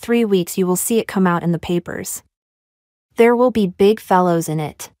 2 or 3 weeks you will see it come out in the papers. There will be big fellows in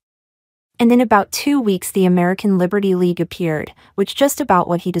it. And in about 2 weeks the American Liberty League appeared, which just about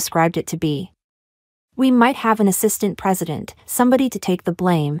what he described it to be. We might have an assistant president, somebody to take the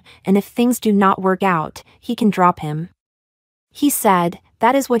blame, and if things do not work out, he can drop him. He said,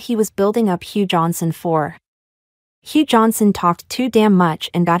 that is what he was building up Hugh Johnson for. Hugh Johnson talked too damn much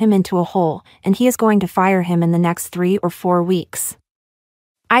and got him into a hole, and he is going to fire him in the next 3 or 4 weeks.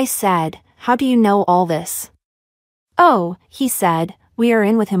 I said, how do you know all this? Oh, he said, we are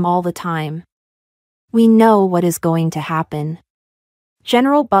in with him all the time. We know what is going to happen.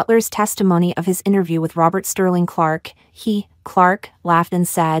 General Butler's testimony of his interview with Robert Sterling Clark, Clark, laughed and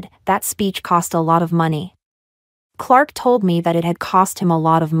said, that speech cost a lot of money. Clark told me that it had cost him a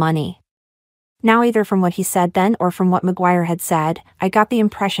lot of money. Now, either from what he said then or from what McGuire had said, I got the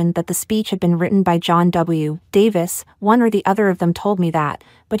impression that the speech had been written by John W. Davis. One or the other of them told me that,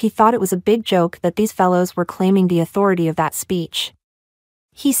 but he thought it was a big joke that these fellows were claiming the authority of that speech.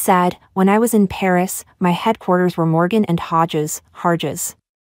 He said, "When I was in Paris, my headquarters were Morgan and Harges.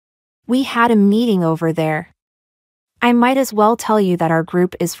 We had a meeting over there. I might as well tell you that our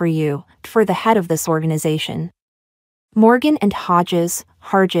group is for you, for the head of this organization. Morgan and Harges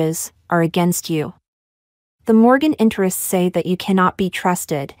are against you. The Morgan interests say that you cannot be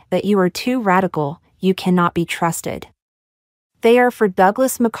trusted, that you are too radical, you cannot be trusted. They are for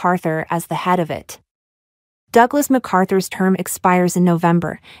Douglas MacArthur as the head of it. Douglas MacArthur's term expires in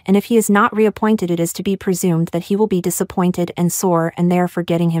November, and if he is not reappointed, it is to be presumed that he will be disappointed and sore, and they are for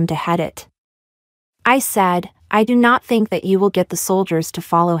getting him to head it." I said, "I do not think that you will get the soldiers to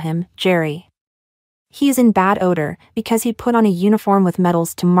follow him, Jerry. He is in bad odor, because he put on a uniform with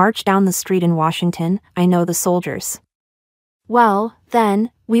medals to march down the street in Washington. I know the soldiers. Well,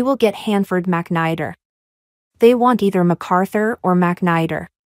 then, we will get Hanford McNider. They want either MacArthur or McNider.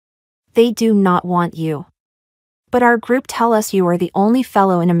 They do not want you. But our group tell us you are the only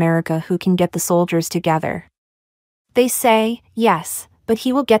fellow in America who can get the soldiers together. They say, yes, but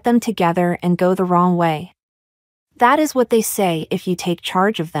he will get them together and go the wrong way. That is what they say if you take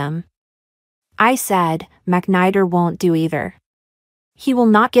charge of them." I said, "McNider won't do either. He will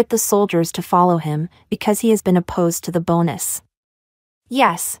not get the soldiers to follow him, because he has been opposed to the bonus."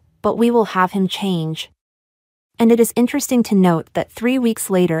 "Yes, but we will have him change." And it is interesting to note that 3 weeks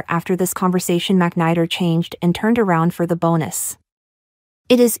later after this conversation, McNider changed and turned around for the bonus.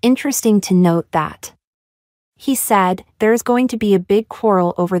 It is interesting to note that he said, "There is going to be a big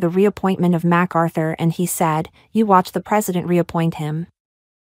quarrel over the reappointment of MacArthur," and he said, "You watch the president reappoint him.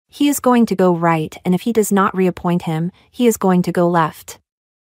 He is going to go right, and if he does not reappoint him, he is going to go left."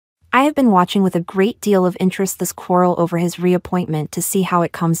 I have been watching with a great deal of interest this quarrel over his reappointment to see how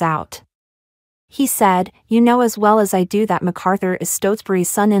it comes out. He said, "You know as well as I do that MacArthur is Stotesbury's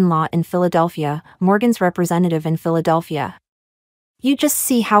son-in-law in Philadelphia, Morgan's representative in Philadelphia. You just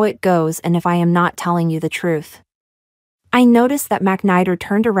see how it goes, and if I am not telling you the truth." I noticed that McNider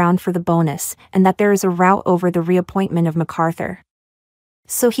turned around for the bonus, and that there is a row over the reappointment of MacArthur.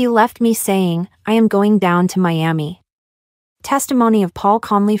 So he left me saying, "I am going down to Miami." Testimony of Paul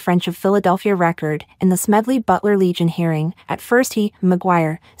Conley French of Philadelphia Record, in the Smedley Butler Legion hearing. At first he,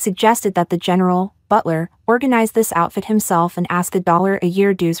 McGuire, suggested that the General, Butler, organize this outfit himself and ask $1 a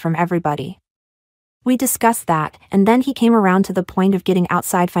year dues from everybody. We discussed that, and then he came around to the point of getting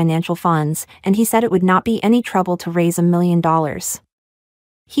outside financial funds, and he said it would not be any trouble to raise $1 million.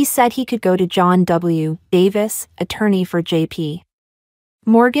 He said he could go to John W. Davis, attorney for J.P.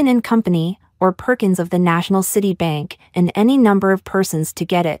 Morgan and Company, or Perkins of the National City Bank, and any number of persons to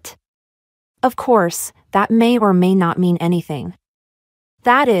get it. Of course, that may or may not mean anything.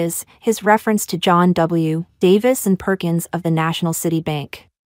 That is, his reference to John W. Davis and Perkins of the National City Bank.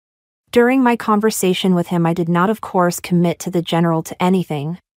 During my conversation with him, I did not, of course, commit to the General to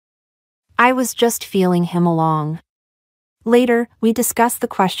anything. I was just feeling him along. Later, we discussed the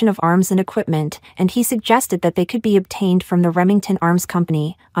question of arms and equipment, and he suggested that they could be obtained from the Remington Arms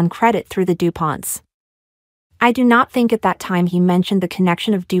Company, on credit through the DuPonts. I do not think at that time he mentioned the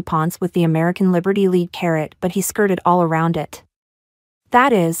connection of DuPonts with the American Liberty League carrot, but he skirted all around it.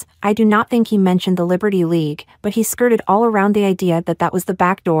 That is, I do not think he mentioned the Liberty League, but he skirted all around the idea that that was the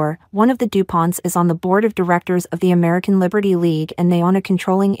back door. One of the DuPonts is on the board of directors of the American Liberty League, and they own a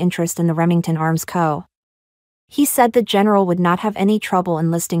controlling interest in the Remington Arms Co. He said the General would not have any trouble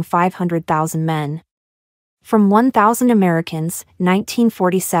enlisting 500,000 men. From 1,000 Americans,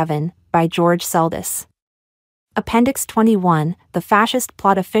 1947, by George Seldes. Appendix 21, the fascist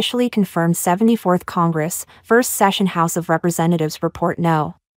plot officially confirmed. 74th Congress, First Session House of Representatives Report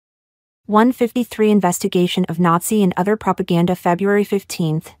No. 153 Investigation of Nazi and Other Propaganda. February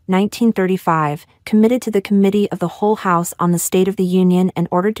 15, 1935, committed to the Committee of the Whole House on the State of the Union and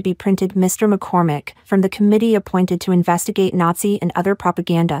ordered to be printed. Mr. McCormick, from the committee appointed to investigate Nazi and other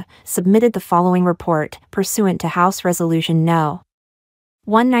propaganda, submitted the following report, pursuant to House Resolution No.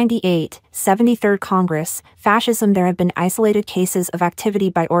 198, 73rd Congress, Fascism. There have been isolated cases of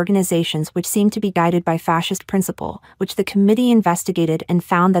activity by organizations which seem to be guided by fascist principle, which the committee investigated and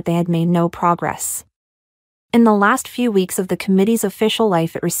found that they had made no progress. In the last few weeks of the committee's official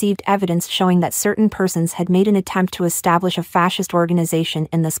life, it received evidence showing that certain persons had made an attempt to establish a fascist organization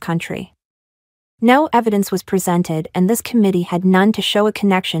in this country. No evidence was presented, and this committee had none to show a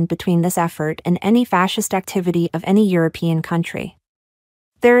connection between this effort and any fascist activity of any European country.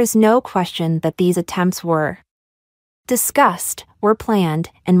 There is no question that these attempts were discussed, were planned,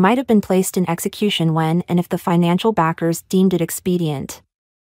 and might have been placed in execution when and if the financial backers deemed it expedient.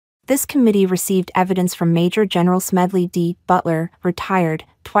 This committee received evidence from Major General Smedley D. Butler, retired,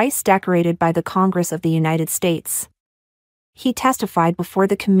 twice decorated by the Congress of the United States. He testified before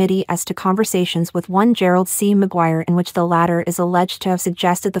the committee as to conversations with one Gerald C. McGuire in which the latter is alleged to have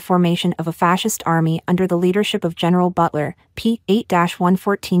suggested the formation of a fascist army under the leadership of General Butler, p.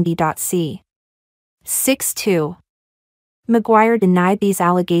 8-114d.c. 6-2. McGuire denied these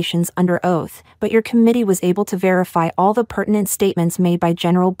allegations under oath, but your committee was able to verify all the pertinent statements made by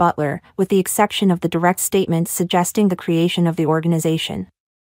General Butler, with the exception of the direct statement suggesting the creation of the organization.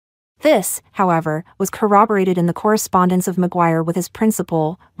 This, however, was corroborated in the correspondence of McGuire with his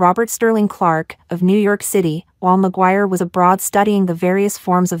principal, Robert Sterling Clark, of New York City, while McGuire was abroad studying the various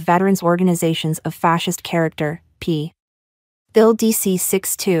forms of veterans' organizations of fascist character, p. Bill DC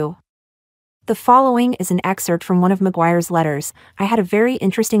 6-2. The following is an excerpt from one of McGuire's letters. I had a very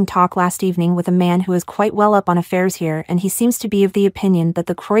interesting talk last evening with a man who is quite well up on affairs here, and he seems to be of the opinion that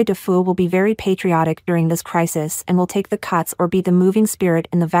the Croix de Feu will be very patriotic during this crisis and will take the cuts or be the moving spirit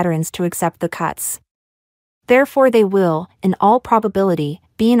in the veterans to accept the cuts. Therefore they will, in all probability,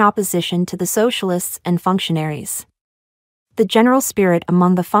 be in opposition to the socialists and functionaries. The general spirit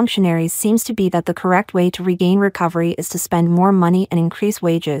among the functionaries seems to be that the correct way to regain recovery is to spend more money and increase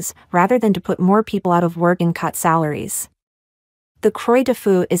wages, rather than to put more people out of work and cut salaries. The Croix de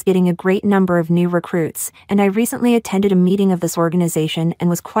Feu is getting a great number of new recruits, and I recently attended a meeting of this organization and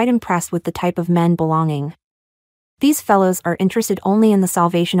was quite impressed with the type of men belonging. These fellows are interested only in the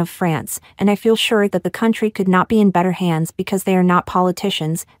salvation of France, and I feel sure that the country could not be in better hands because they are not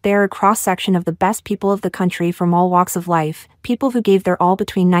politicians. They are a cross-section of the best people of the country from all walks of life, people who gave their all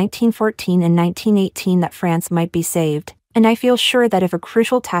between 1914 and 1918 that France might be saved, and I feel sure that if a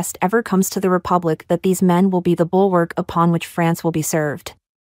crucial test ever comes to the Republic that these men will be the bulwark upon which France will be served.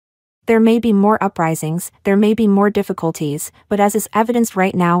 There may be more uprisings, there may be more difficulties, but as is evidenced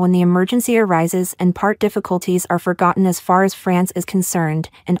right now when the emergency arises and part difficulties are forgotten as far as France is concerned,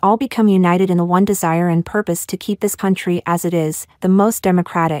 and all become united in the one desire and purpose to keep this country as it is, the most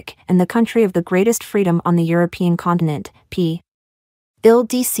democratic, and the country of the greatest freedom on the European continent, p. Bill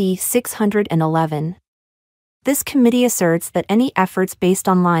DC 611. This committee asserts that any efforts based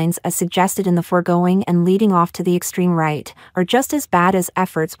on lines as suggested in the foregoing and leading off to the extreme right, are just as bad as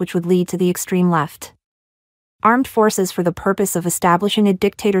efforts which would lead to the extreme left. Armed forces for the purpose of establishing a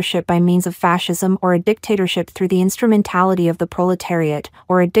dictatorship by means of fascism or a dictatorship through the instrumentality of the proletariat,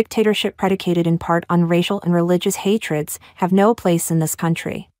 or a dictatorship predicated in part on racial and religious hatreds, have no place in this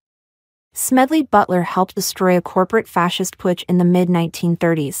country. Smedley Butler helped destroy a corporate fascist putsch in the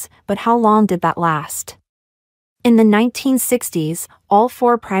mid-1930s, but how long did that last? In the 1960s, all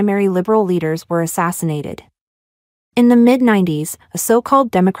four primary liberal leaders were assassinated. In the mid-90s, a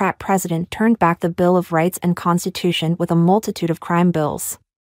so-called Democrat president turned back the Bill of Rights and Constitution with a multitude of crime bills.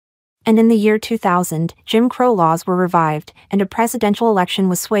 And in the year 2000, Jim Crow laws were revived, and a presidential election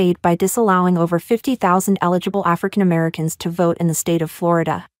was swayed by disallowing over 50,000 eligible African Americans to vote in the state of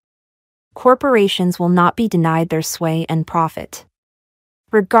Florida. Corporations will not be denied their sway and profit,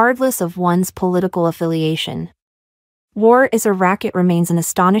 regardless of one's political affiliation. War is a Racket remains an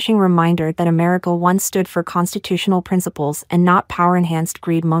astonishing reminder that America once stood for constitutional principles and not power-enhanced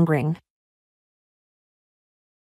greed-mongering.